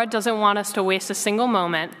 Laura doesn't want us to waste a single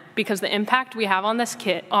moment because the impact we have on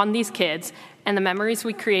these kids and the memories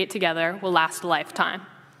we create together will last a lifetime.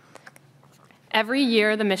 Every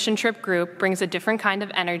year, the mission trip group brings a different kind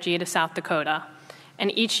of energy to South Dakota,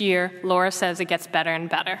 and each year, Laura says it gets better and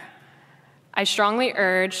better. I strongly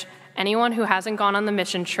urge anyone who hasn't gone on the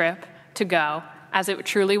mission trip to go, as it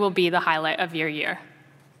truly will be the highlight of your year.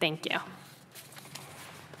 Thank you.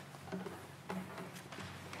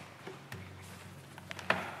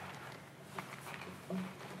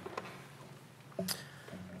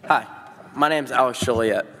 Hi, my name is Alex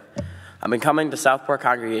Joliet. I've been coming to Southport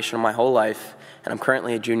Congregational my whole life, and I'm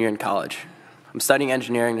currently a junior in college. I'm studying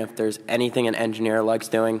engineering, and if there's anything an engineer likes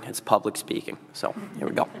doing, it's public speaking. So here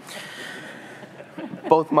we go.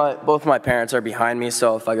 Both my parents are behind me,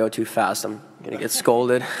 so if I go too fast, I'm going to get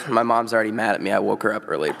scolded. My mom's already mad at me. I woke her up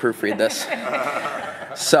early to proofread this.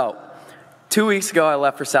 So 2 weeks ago, I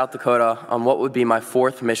left for South Dakota on what would be my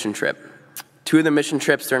 4th mission trip. 2 of the mission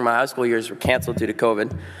trips during my high school years were canceled due to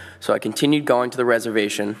COVID, so I continued going to the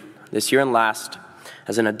reservation this year and last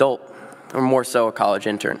as an adult, or more so a college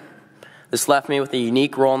intern. This left me with a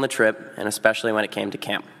unique role in the trip, and especially when it came to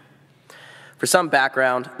camp. For some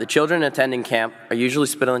background, the children attending camp are usually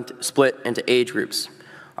split into age groups.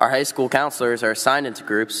 Our high school counselors are assigned into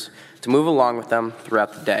groups to move along with them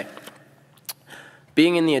throughout the day.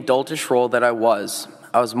 Being in the adultish role that I was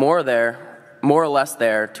more or less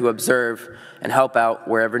there to observe and help out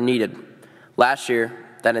wherever needed. Last year,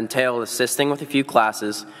 that entailed assisting with a few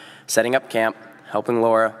classes, setting up camp, helping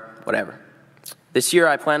Laura, whatever. This year,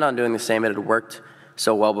 I planned on doing the same. It had worked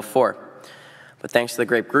so well before. But thanks to the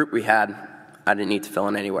great group we had, I didn't need to fill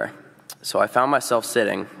in anywhere. So I found myself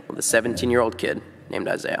sitting with a 17-year-old kid named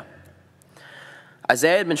Isaiah.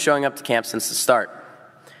 Isaiah had been showing up to camp since the start.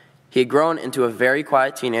 He had grown into a very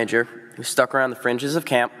quiet teenager who stuck around the fringes of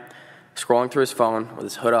camp, scrolling through his phone with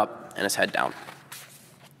his hood up and his head down.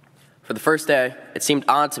 For the first day, it seemed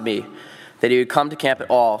odd to me that he would come to camp at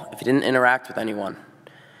all if he didn't interact with anyone,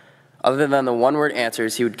 other than the one-word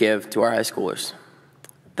answers he would give to our high schoolers.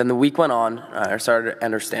 Then the week went on, and I started to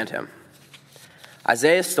understand him.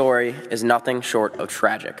 Isaiah's story is nothing short of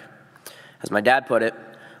tragic. As my dad put it,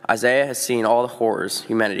 Isaiah has seen all the horrors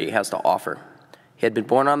humanity has to offer. He had been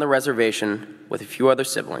born on the reservation with a few other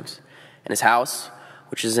siblings. In his house,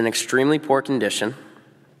 which is in extremely poor condition,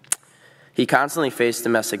 he constantly faced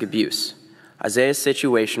domestic abuse. Isaiah's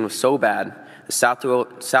situation was so bad that the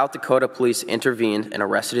South Dakota police intervened and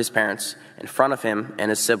arrested his parents in front of him and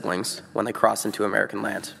his siblings when they crossed into American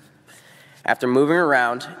land. After moving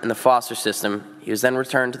around in the foster system, he was then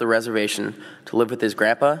returned to the reservation to live with his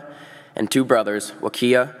grandpa and two brothers,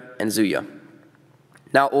 Wakia and Zuya.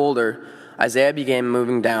 Now older, Isaiah began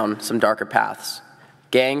moving down some darker paths.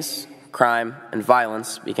 Gangs, crime, and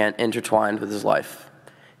violence began intertwined with his life.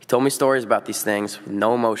 He told me stories about these things with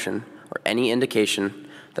no emotion or any indication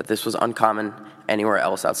that this was uncommon anywhere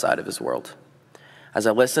else outside of his world. As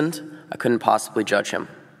I listened, I couldn't possibly judge him.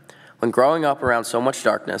 When growing up around so much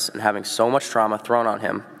darkness and having so much trauma thrown on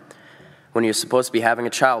him, when he was supposed to be having a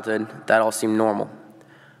childhood, that all seemed normal.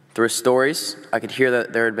 Through his stories, I could hear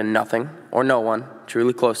that there had been nothing or no one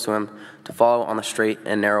truly close to him to follow on the straight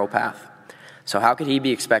and narrow path. So how could he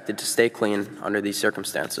be expected to stay clean under these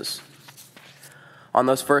circumstances? On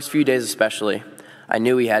those first few days especially, I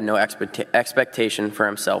knew he had no expectation for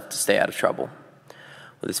himself to stay out of trouble.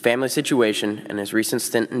 With his family situation and his recent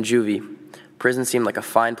stint in juvie, prison seemed like a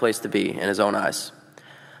fine place to be in his own eyes.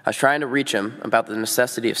 I was trying to reach him about the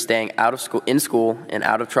necessity of staying out of school, in school and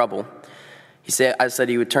out of trouble. I said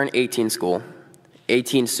he would turn 18 soon,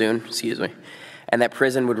 and that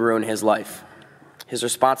prison would ruin his life. His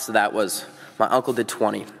response to that was, "My uncle did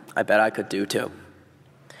 20. I bet I could do too."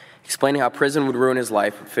 Explaining how prison would ruin his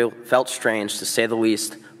life felt strange, to say the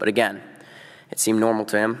least, but again, it seemed normal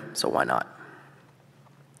to him, so why not?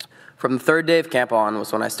 From the third day of camp on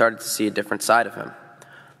was when I started to see a different side of him,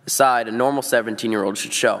 the side a normal 17-year-old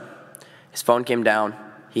should show. His phone came down,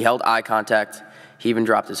 he held eye contact, he even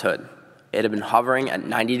dropped his hood. It had been hovering at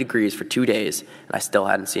 90 degrees for 2 days, and I still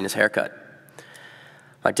hadn't seen his haircut.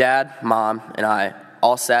 My dad, mom, and I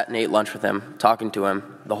all sat and ate lunch with him, talking to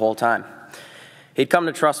him the whole time. He'd come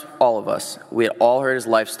to trust all of us. We had all heard his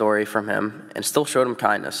life story from him and still showed him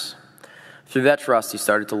kindness. Through that trust, he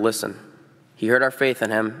started to listen. He heard our faith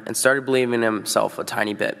in him and started believing in himself a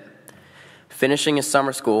tiny bit. Finishing his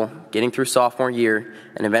summer school, getting through sophomore year,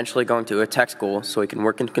 and eventually going to a tech school so he can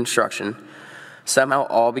work in construction, someday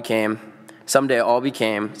all became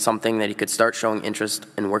something that he could start showing interest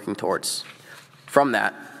in working towards. From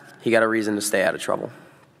that, he got a reason to stay out of trouble.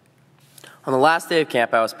 On the last day of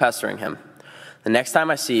camp, I was pestering him. "The next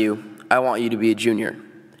time I see you, I want you to be a junior."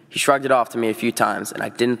 He shrugged it off to me a few times, and I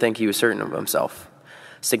didn't think he was certain of himself.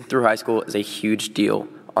 Sticking through high school is a huge deal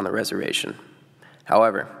on the reservation.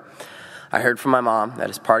 However, I heard from my mom that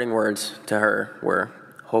his parting words to her were,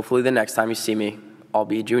 "Hopefully the next time you see me, I'll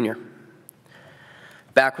be a junior."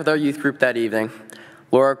 Back with our youth group that evening,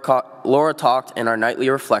 Laura talked in our nightly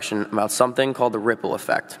reflection about something called the ripple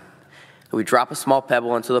effect. If we drop a small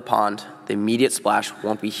pebble into the pond, the immediate splash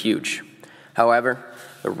won't be huge. However,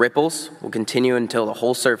 the ripples will continue until the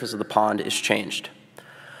whole surface of the pond is changed.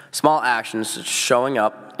 Small actions such as showing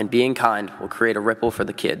up and being kind will create a ripple for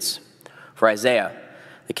the kids. For Isaiah,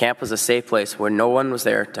 the camp was a safe place where no one was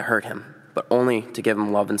there to hurt him, but only to give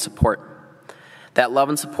him love and support. That love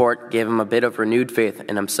and support gave him a bit of renewed faith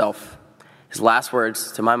in himself. His last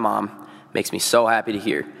words to my mom makes me so happy to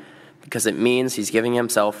hear, because it means he's giving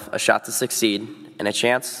himself a shot to succeed and a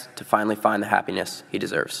chance to finally find the happiness he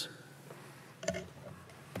deserves.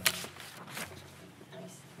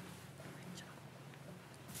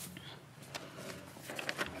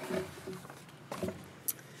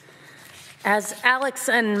 As Alex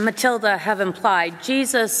and Matilda have implied,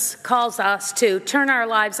 Jesus calls us to turn our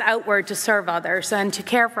lives outward to serve others and to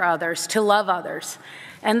care for others, to love others.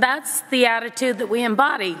 And that's the attitude that we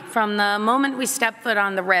embody from the moment we step foot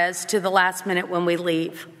on the res to the last minute when we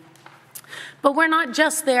leave. But we're not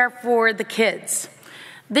just there for the kids.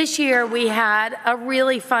 This year we had a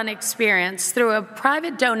really fun experience. Through a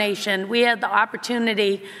private donation, we had the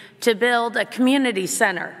opportunity to build a community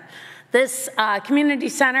center. This community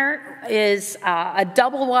center is a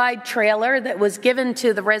double-wide trailer that was given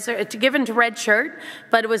to Red Shirt,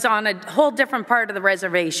 but it was on a whole different part of the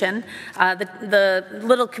reservation. The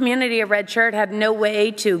little community of Red Shirt had no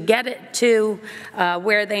way to get it to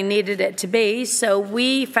where they needed it to be, so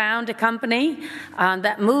we found a company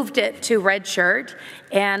that moved it to Red Shirt,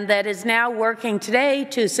 and that is now working today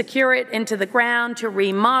to secure it into the ground, to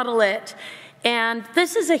remodel it, and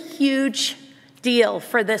this is a huge deal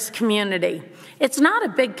for this community. It's not a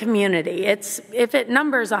big community. If it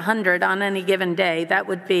numbers 100 on any given day, that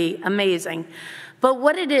would be amazing. But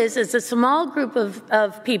what it is a small group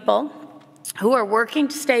of people who are working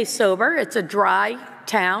to stay sober. It's a dry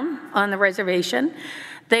town on the reservation.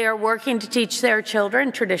 They are working to teach their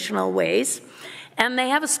children traditional ways. And they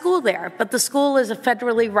have a school there, but the school is a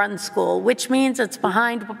federally run school, which means it's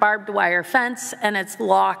behind a barbed wire fence and it's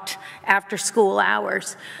locked after school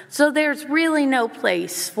hours. So there's really no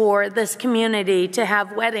place for this community to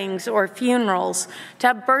have weddings or funerals, to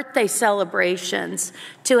have birthday celebrations,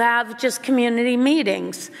 to have just community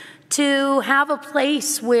meetings, to have a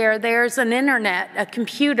place where there's an internet, a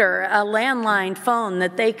computer, a landline phone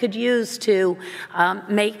that they could use to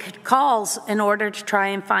make calls in order to try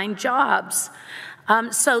and find jobs.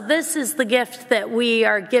 So this is the gift that we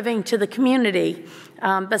are giving to the community,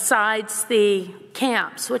 besides the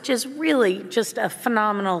camps, which is really just a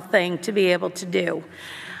phenomenal thing to be able to do.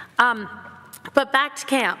 But back to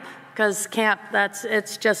camp, because camp,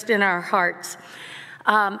 it's just in our hearts.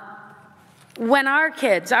 When our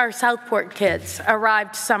kids, our Southport kids,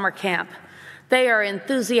 arrived summer camp, they are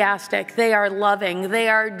enthusiastic, they are loving, they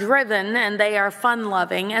are driven, and they are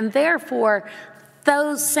fun-loving, and therefore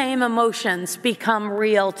those same emotions become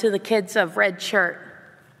real to the kids of Red Shirt.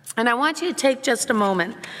 And I want you to take just a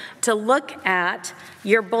moment to look at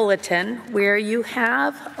your bulletin where you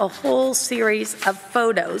have a whole series of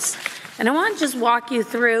photos. And I want to just walk you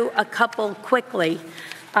through a couple quickly.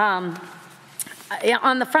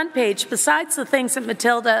 On the front page, besides the things that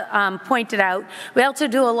Matilda pointed out, we also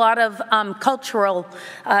do a lot of cultural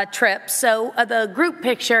trips. So the group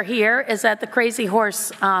picture here is at the Crazy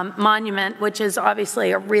Horse Monument, which is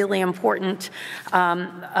obviously a really important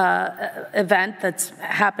event that's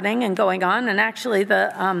happening and going on. And actually,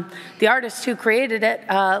 the artist who created it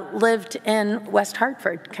lived in West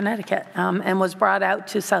Hartford, Connecticut, and was brought out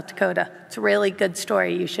to South Dakota. It's a really good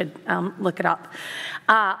story. You should look it up.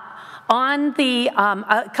 On the,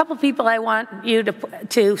 a couple people I want you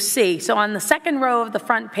to see. So on the second row of the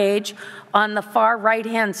front page, on the far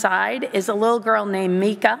right-hand side, is a little girl named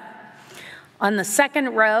Mika. On the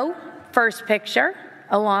second row, first picture,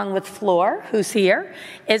 along with Floor, who's here,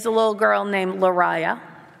 is a little girl named Lariah.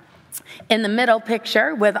 In the middle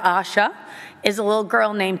picture, with Asha, is a little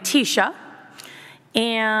girl named Tisha.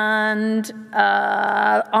 And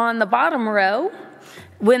on the bottom row,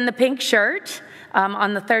 in the pink shirt,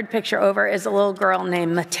 on the third picture over is a little girl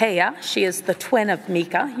named Matea. She is the twin of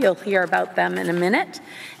Mika. You'll hear about them in a minute.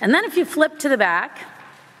 And then if you flip to the back,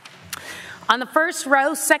 on the first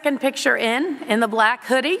row, second picture in the black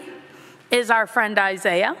hoodie, is our friend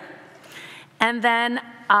Isaiah. And then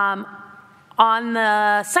on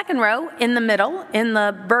the second row, in the middle, in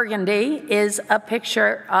the burgundy, is a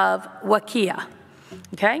picture of Wakia.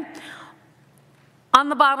 Okay? On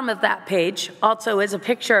the bottom of that page also is a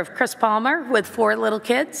picture of Chris Palmer with 4 little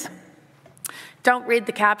kids. Don't read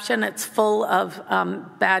the caption. It's full of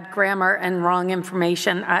bad grammar and wrong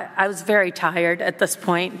information. I was very tired at this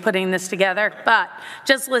point putting this together, but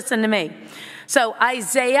just listen to me. So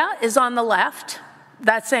Isaiah is on the left,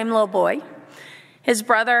 that same little boy. His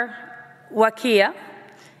brother, Wakia,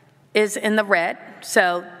 is in the red.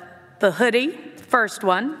 So the hoodie, first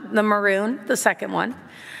one, the maroon, the second one.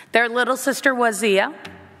 Their little sister Wazia,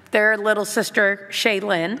 their little sister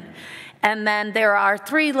Shaylin, and then there are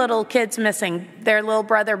 3 little kids missing. Their little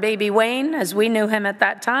brother, baby Wayne, as we knew him at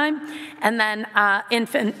that time, and then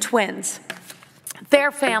infant twins.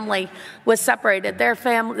 Their family was separated. Their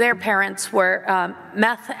parents were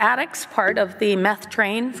meth addicts, part of the meth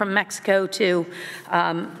train from Mexico to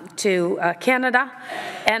Canada.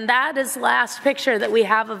 And that is the last picture that we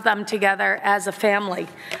have of them together as a family,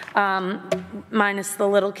 minus the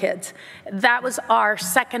little kids. That was our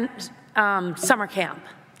second summer camp.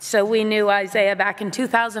 So we knew Isaiah back in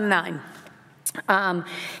 2009.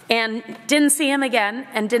 And didn't see him again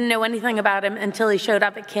and didn't know anything about him until he showed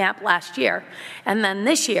up at camp last year. And then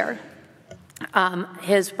this year,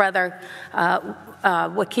 his brother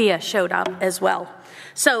Wakia showed up as well.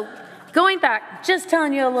 So going back, just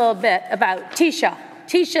telling you a little bit about Tisha.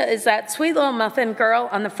 Tisha is that sweet little muffin girl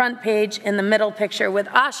on the front page in the middle picture with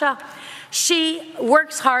Asha. She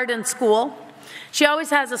works hard in school. She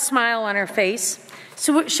always has a smile on her face.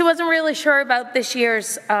 So she wasn't really sure about this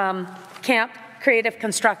year's camp, Creative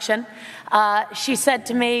Construction. She said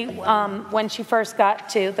to me when she first got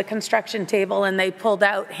to the construction table and they pulled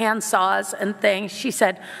out hand saws and things, she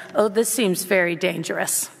said, "Oh, this seems very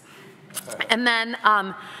dangerous." And then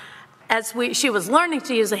as she was learning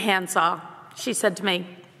to use a handsaw, she said to me,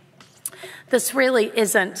 "This really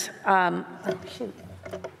isn't,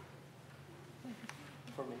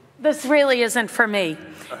 this really isn't for me,"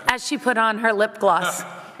 as she put on her lip gloss.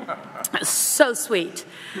 So sweet.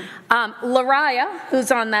 Lariah,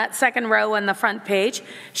 who's on that second row on the front page,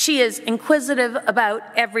 she is inquisitive about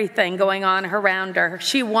everything going on around her.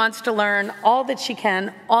 She wants to learn all that she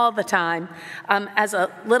can all the time. As a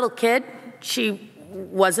little kid, she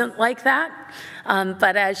wasn't like that.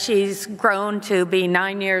 But as she's grown to be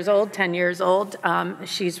 9 years old, 10 years old,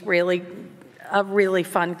 she's really a really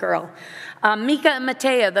fun girl. Mika and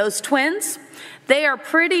Matea, those twins, they are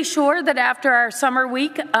pretty sure that after our summer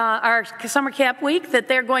camp week, that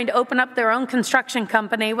they're going to open up their own construction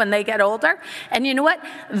company when they get older. And you know what?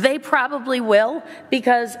 They probably will,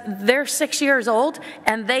 because they're 6 years old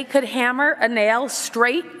and they could hammer a nail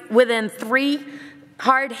straight within 3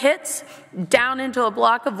 hard hits down into a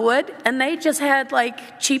block of wood. And they just had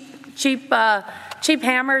like cheap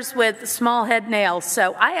hammers with small head nails.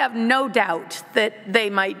 So I have no doubt that they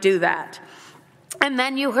might do that. And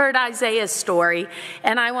then you heard Isaiah's story,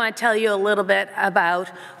 and I want to tell you a little bit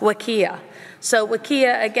about Wakia. So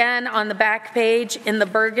Wakia, again, on the back page in the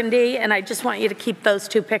burgundy, and I just want you to keep those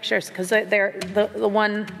 2 pictures because they're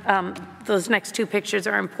those next 2 pictures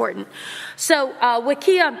are important. So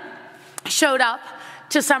Wakia showed up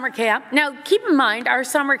to summer camp. Now, keep in mind, our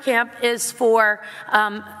summer camp is for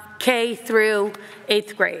K through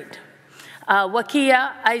 8th grade.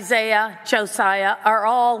 Wakia, Isaiah, Josiah are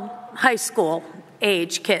all high school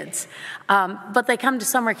age kids, but they come to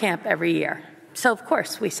summer camp every year. So of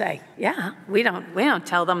course we say, yeah, we don't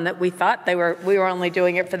tell them that we thought we were only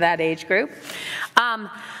doing it for that age group.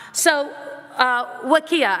 Wakia,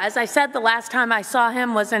 as I said, the last time I saw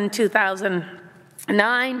him was in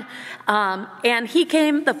 2009, and he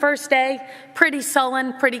came the first day pretty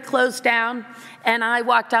sullen, pretty closed down. And I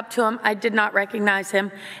walked up to him. I did not recognize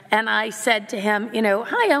him. And I said to him,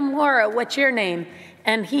 hi, I'm Laura. What's your name?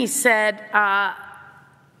 And he said,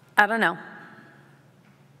 I don't know.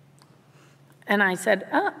 And I said,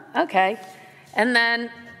 oh, okay. And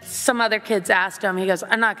then some other kids asked him. He goes,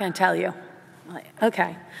 I'm not going to tell you. I'm like,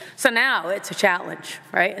 okay. So now it's a challenge,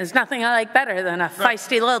 right? There's nothing I like better than a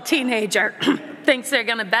feisty little teenager thinks they're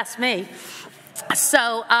going to best me.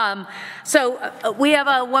 So we have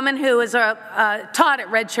a woman who is taught at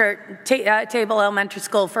Red Shirt Table Elementary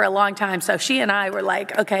School for a long time. So she and I were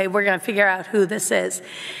like, okay, we're going to figure out who this is.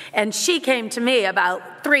 And she came to me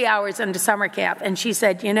about 3 hours into summer camp, and she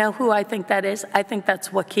said, you know who I think that is? I think that's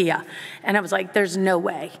Wakia. And I was like, there's no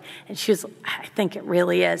way. And she was, I think it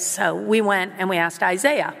really is. So we went and we asked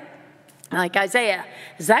Isaiah. I'm like, Isaiah,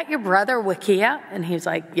 is that your brother Wakia? And he was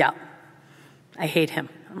like, yeah, I hate him.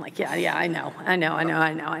 I'm like, yeah, I know.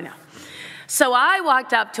 So I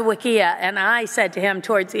walked up to Wakia and I said to him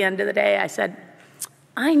towards the end of the day, I said,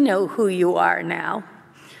 I know who you are now.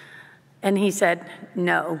 And he said,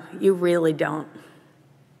 no, you really don't.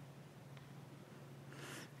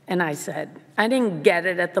 And I said, I didn't get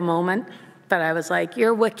it at the moment, but I was like,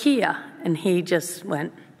 you're Wakia. And he just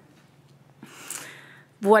went.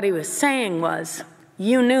 What he was saying was,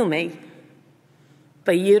 you knew me,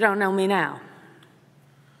 but you don't know me now.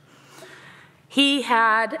 He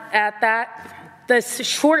had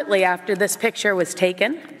shortly after this picture was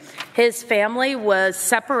taken, his family was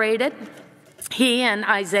separated. He and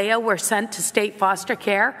Isaiah were sent to state foster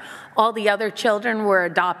care. All the other children were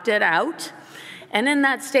adopted out. And in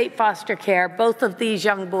that state foster care, both of these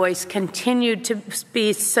young boys continued to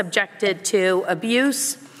be subjected to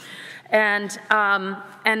abuse and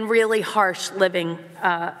really harsh living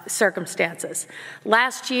circumstances.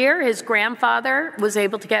 Last year, his grandfather was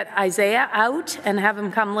able to get Isaiah out and have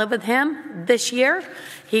him come live with him. This year,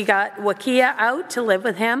 he got Wakia out to live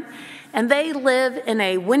with him. And they live in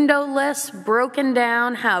a windowless, broken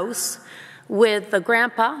down house with the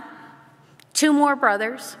grandpa, 2 more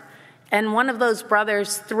brothers, and one of those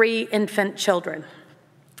brothers' 3 infant children.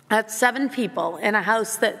 That's 7 people in a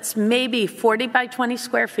house that's maybe 40 by 20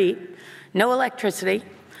 square feet, no electricity,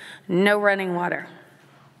 no running water.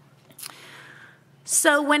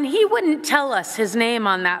 So when he wouldn't tell us his name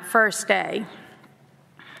on that first day,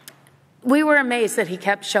 we were amazed that he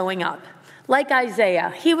kept showing up. Like Isaiah,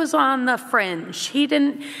 he was on the fringe. He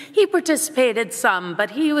participated some,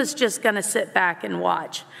 but he was just going to sit back and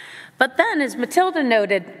watch. But then, as Matilda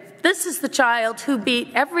noted, this is the child who beat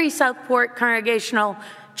every Southport Congregational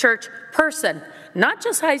Church person, not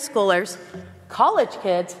just high schoolers, college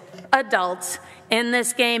kids, adults, in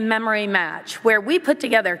this game Memory Match, where we put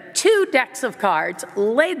together 2 decks of cards,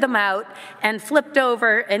 laid them out, and flipped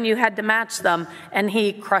over, and you had to match them, and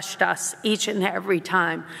he crushed us each and every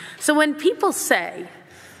time. So when people say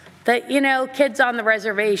that, kids on the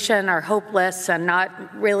reservation are hopeless and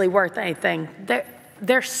not really worth anything,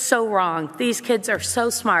 they're so wrong. These kids are so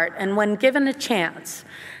smart, and when given a chance,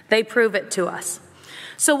 they prove it to us.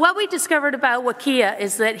 So what we discovered about Wakia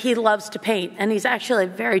is that he loves to paint, and he's actually a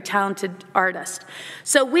very talented artist.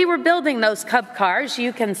 So we were building those Cub cars.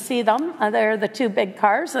 You can see them. They're the 2 big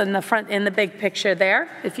cars in the front in the big picture there.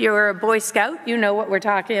 If you're a Boy Scout, you know what we're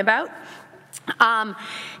talking about.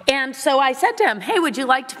 And so I said to him, hey, would you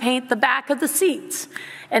like to paint the back of the seats?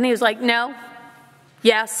 And he was like, no,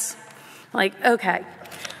 yes. Like, okay.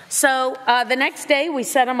 So the next day we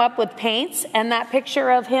set him up with paints, and that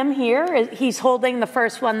picture of him here, he's holding the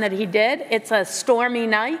first one that he did. It's a stormy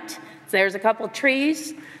night. There's a couple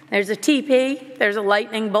trees. There's a teepee. There's a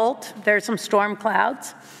lightning bolt. There's some storm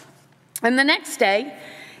clouds. And the next day,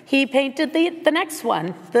 he painted the next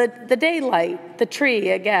one, the daylight, the tree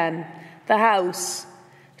again, the house,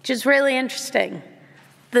 which is really interesting.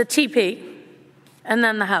 The teepee, and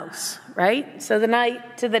then the house, right? So the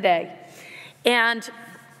night to the day. And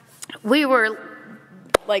we were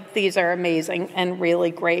like, these are amazing and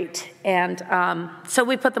really great. And so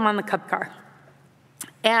we put them on the cup car.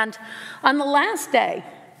 And on the last day,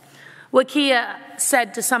 Wakia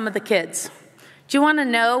said to some of the kids, do you want to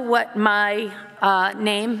know what my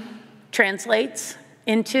name translates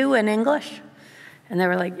into in English? And they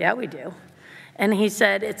were like, yeah, we do. And he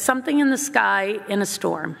said, it's something in the sky in a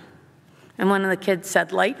storm. And one of the kids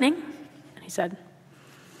said, lightning. And he said,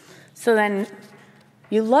 so then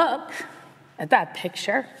you look at that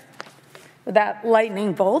picture with that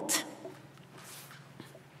lightning bolt.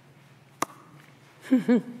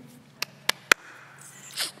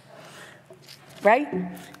 Right?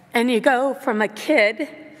 And you go from a kid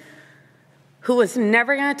who was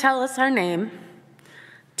never going to tell us our name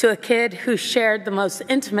to a kid who shared the most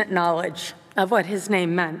intimate knowledge of what his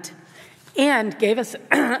name meant and gave us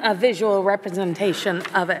a visual representation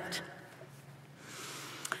of it.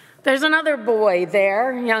 There's another boy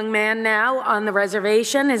there, young man now on the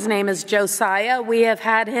reservation. His name is Josiah. We have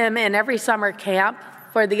had him in every summer camp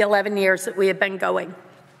for the 11 years that we have been going.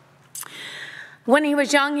 When he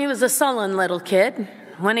was young, he was a sullen little kid.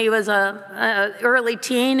 When he was an early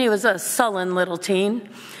teen, he was a sullen little teen.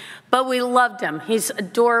 But we loved him. He's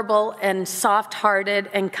adorable and soft-hearted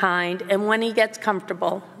and kind. And when he gets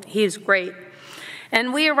comfortable, he's great.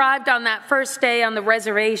 And we arrived on that first day on the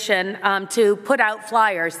reservation to put out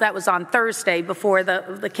flyers. That was on Thursday before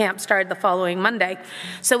the camp started the following Monday.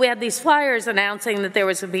 So we had these flyers announcing that there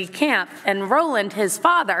was going to be camp. And Roland, his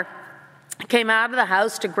father, came out of the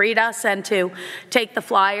house to greet us and to take the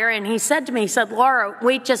flyer. And he said to me, he said, Laura,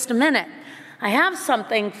 wait just a minute. I have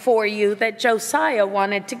something for you that Josiah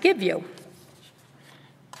wanted to give you.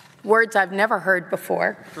 Words I've never heard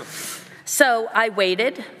before. So I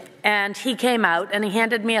waited, and he came out, and he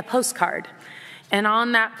handed me a postcard. And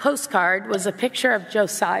on that postcard was a picture of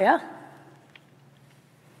Josiah.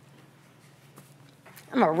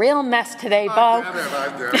 I'm a real mess today, Bo.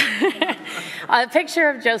 A picture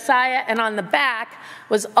of Josiah, and on the back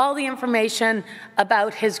was all the information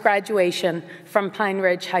about his graduation from Pine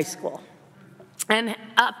Ridge High School. And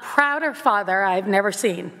a prouder father I've never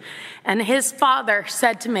seen. And his father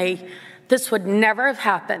said to me, this would never have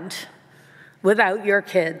happened without your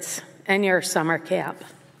kids and your summer camp.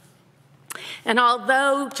 And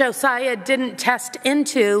although Josiah didn't test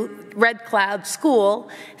into Red Cloud School,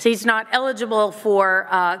 so he's not eligible for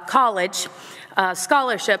college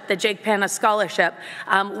scholarship, the Jake Panna Scholarship,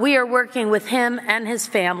 we are working with him and his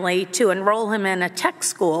family to enroll him in a tech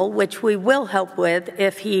school, which we will help with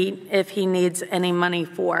if he needs any money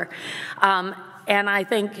for. And I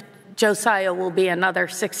think Josiah will be another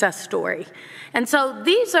success story. And so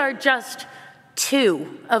these are just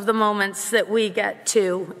two of the moments that we get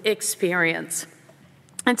to experience.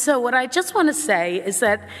 And so what I just want to say is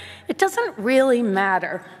that it doesn't really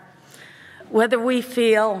matter whether we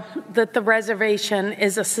feel that the reservation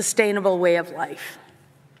is a sustainable way of life.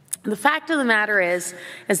 The fact of the matter is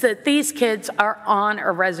that these kids are on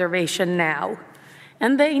a reservation now,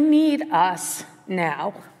 and they need us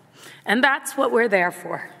now. And that's what we're there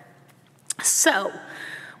for. So,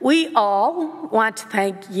 we all want to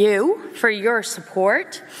thank you for your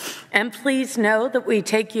support, and please know that we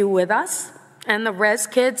take you with us, and the Res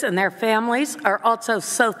kids and their families are also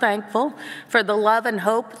so thankful for the love and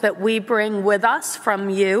hope that we bring with us from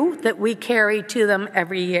you, that we carry to them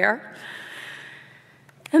every year.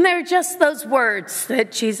 And they're just those words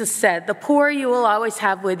that Jesus said, the poor you will always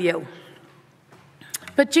have with you.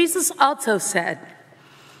 But Jesus also said,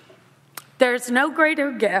 there's no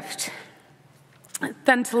greater gift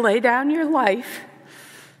than to lay down your life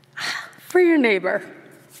for your neighbor.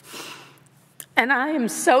 And I am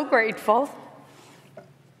so grateful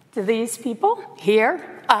to these people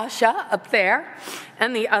here, Asha up there,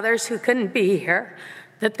 and the others who couldn't be here,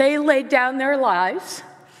 that they laid down their lives.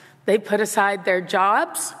 They put aside their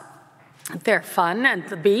jobs, their fun at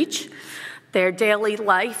the beach, their daily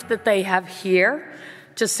life that they have here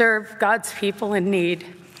to serve God's people in need.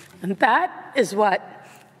 And that is what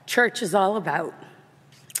church is all about.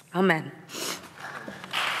 Amen.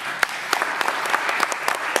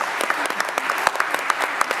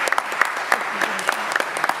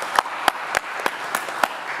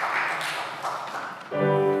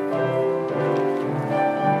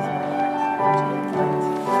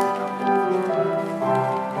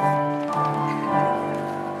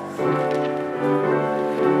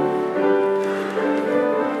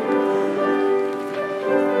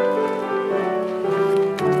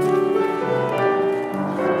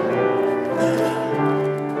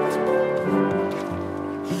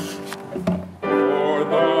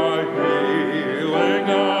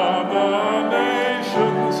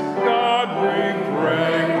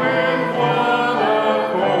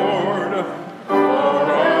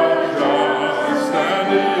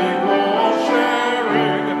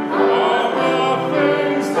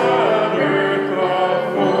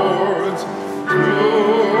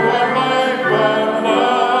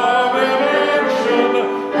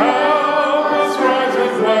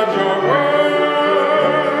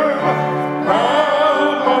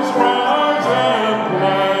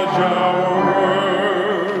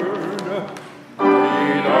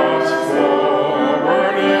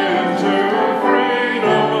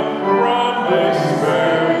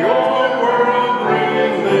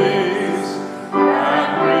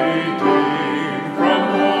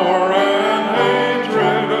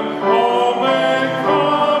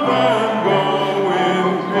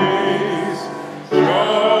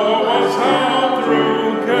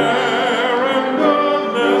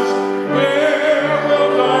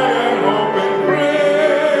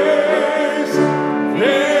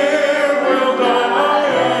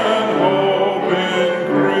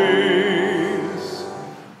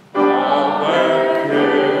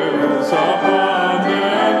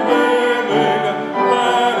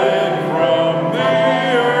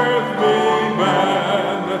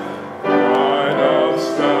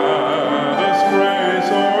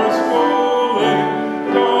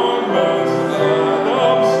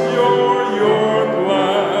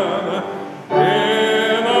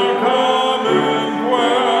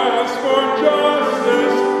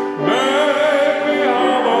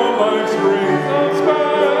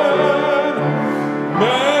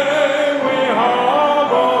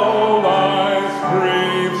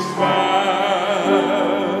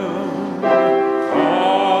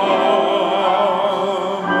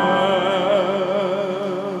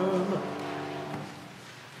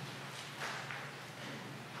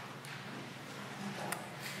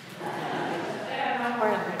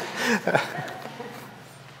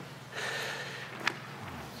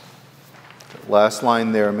 Last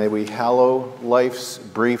line there, may we hallow life's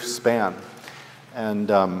brief span. And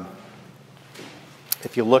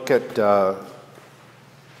if you look at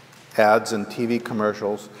ads and TV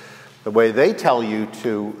commercials, the way they tell you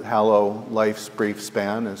to hallow life's brief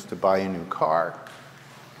span is to buy a new car,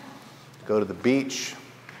 go to the beach,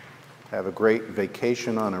 have a great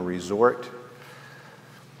vacation on a resort,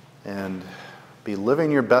 and be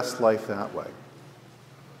living your best life that way.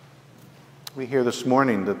 We hear this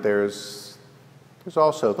morning that there's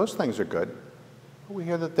also, those things are good, but we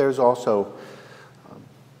hear that there's also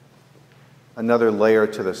another layer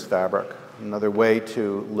to this fabric, another way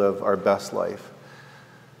to live our best life.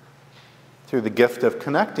 Through the gift of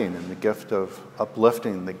connecting and the gift of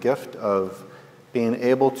uplifting, the gift of being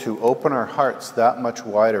able to open our hearts that much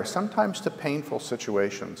wider, sometimes to painful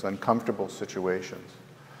situations, uncomfortable situations.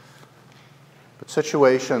 But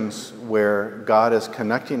situations where God is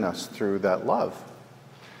connecting us through that love.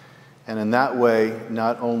 And in that way,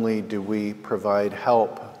 not only do we provide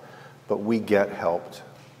help, but we get helped.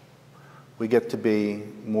 We get to be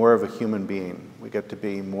more of a human being. We get to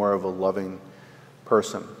be more of a loving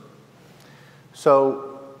person.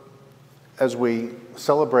 So, as we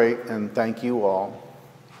celebrate and thank you all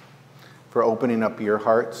for opening up your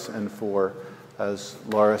hearts and for, as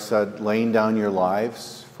Laura said, laying down your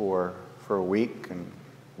lives for a week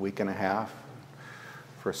and a half,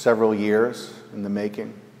 for several years in the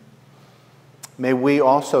making, may we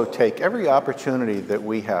also take every opportunity that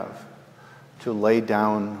we have to lay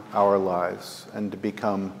down our lives and to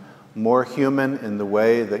become more human in the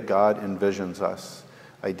way that God envisions us,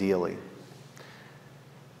 ideally.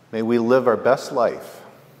 May we live our best life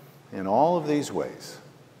in all of these ways.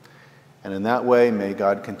 And in that way, may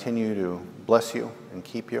God continue to bless you and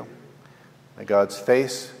keep you. May God's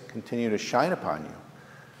face continue to shine upon you.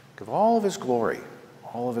 Give all of his glory,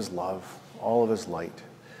 all of his love, all of his light.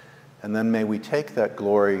 And then may we take that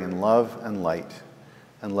glory and love and light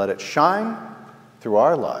and let it shine through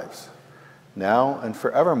our lives, now and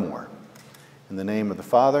forevermore. In the name of the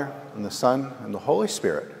Father, and the Son, and the Holy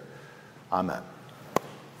Spirit. Amen.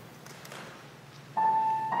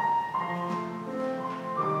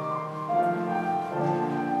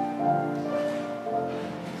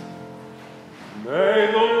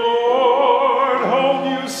 May the Lord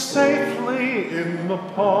hold you safely in the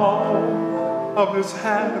palm of his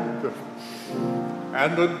hand,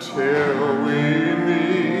 and until we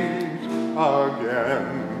meet again,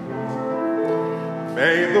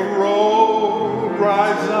 may the road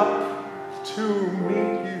rise up to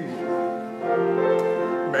meet you.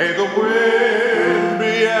 May the wind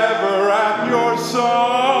be ever at your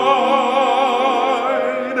side.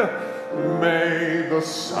 May the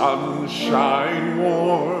sun shine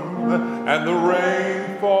warm and the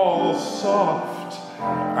rain fall soft,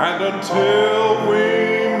 and until we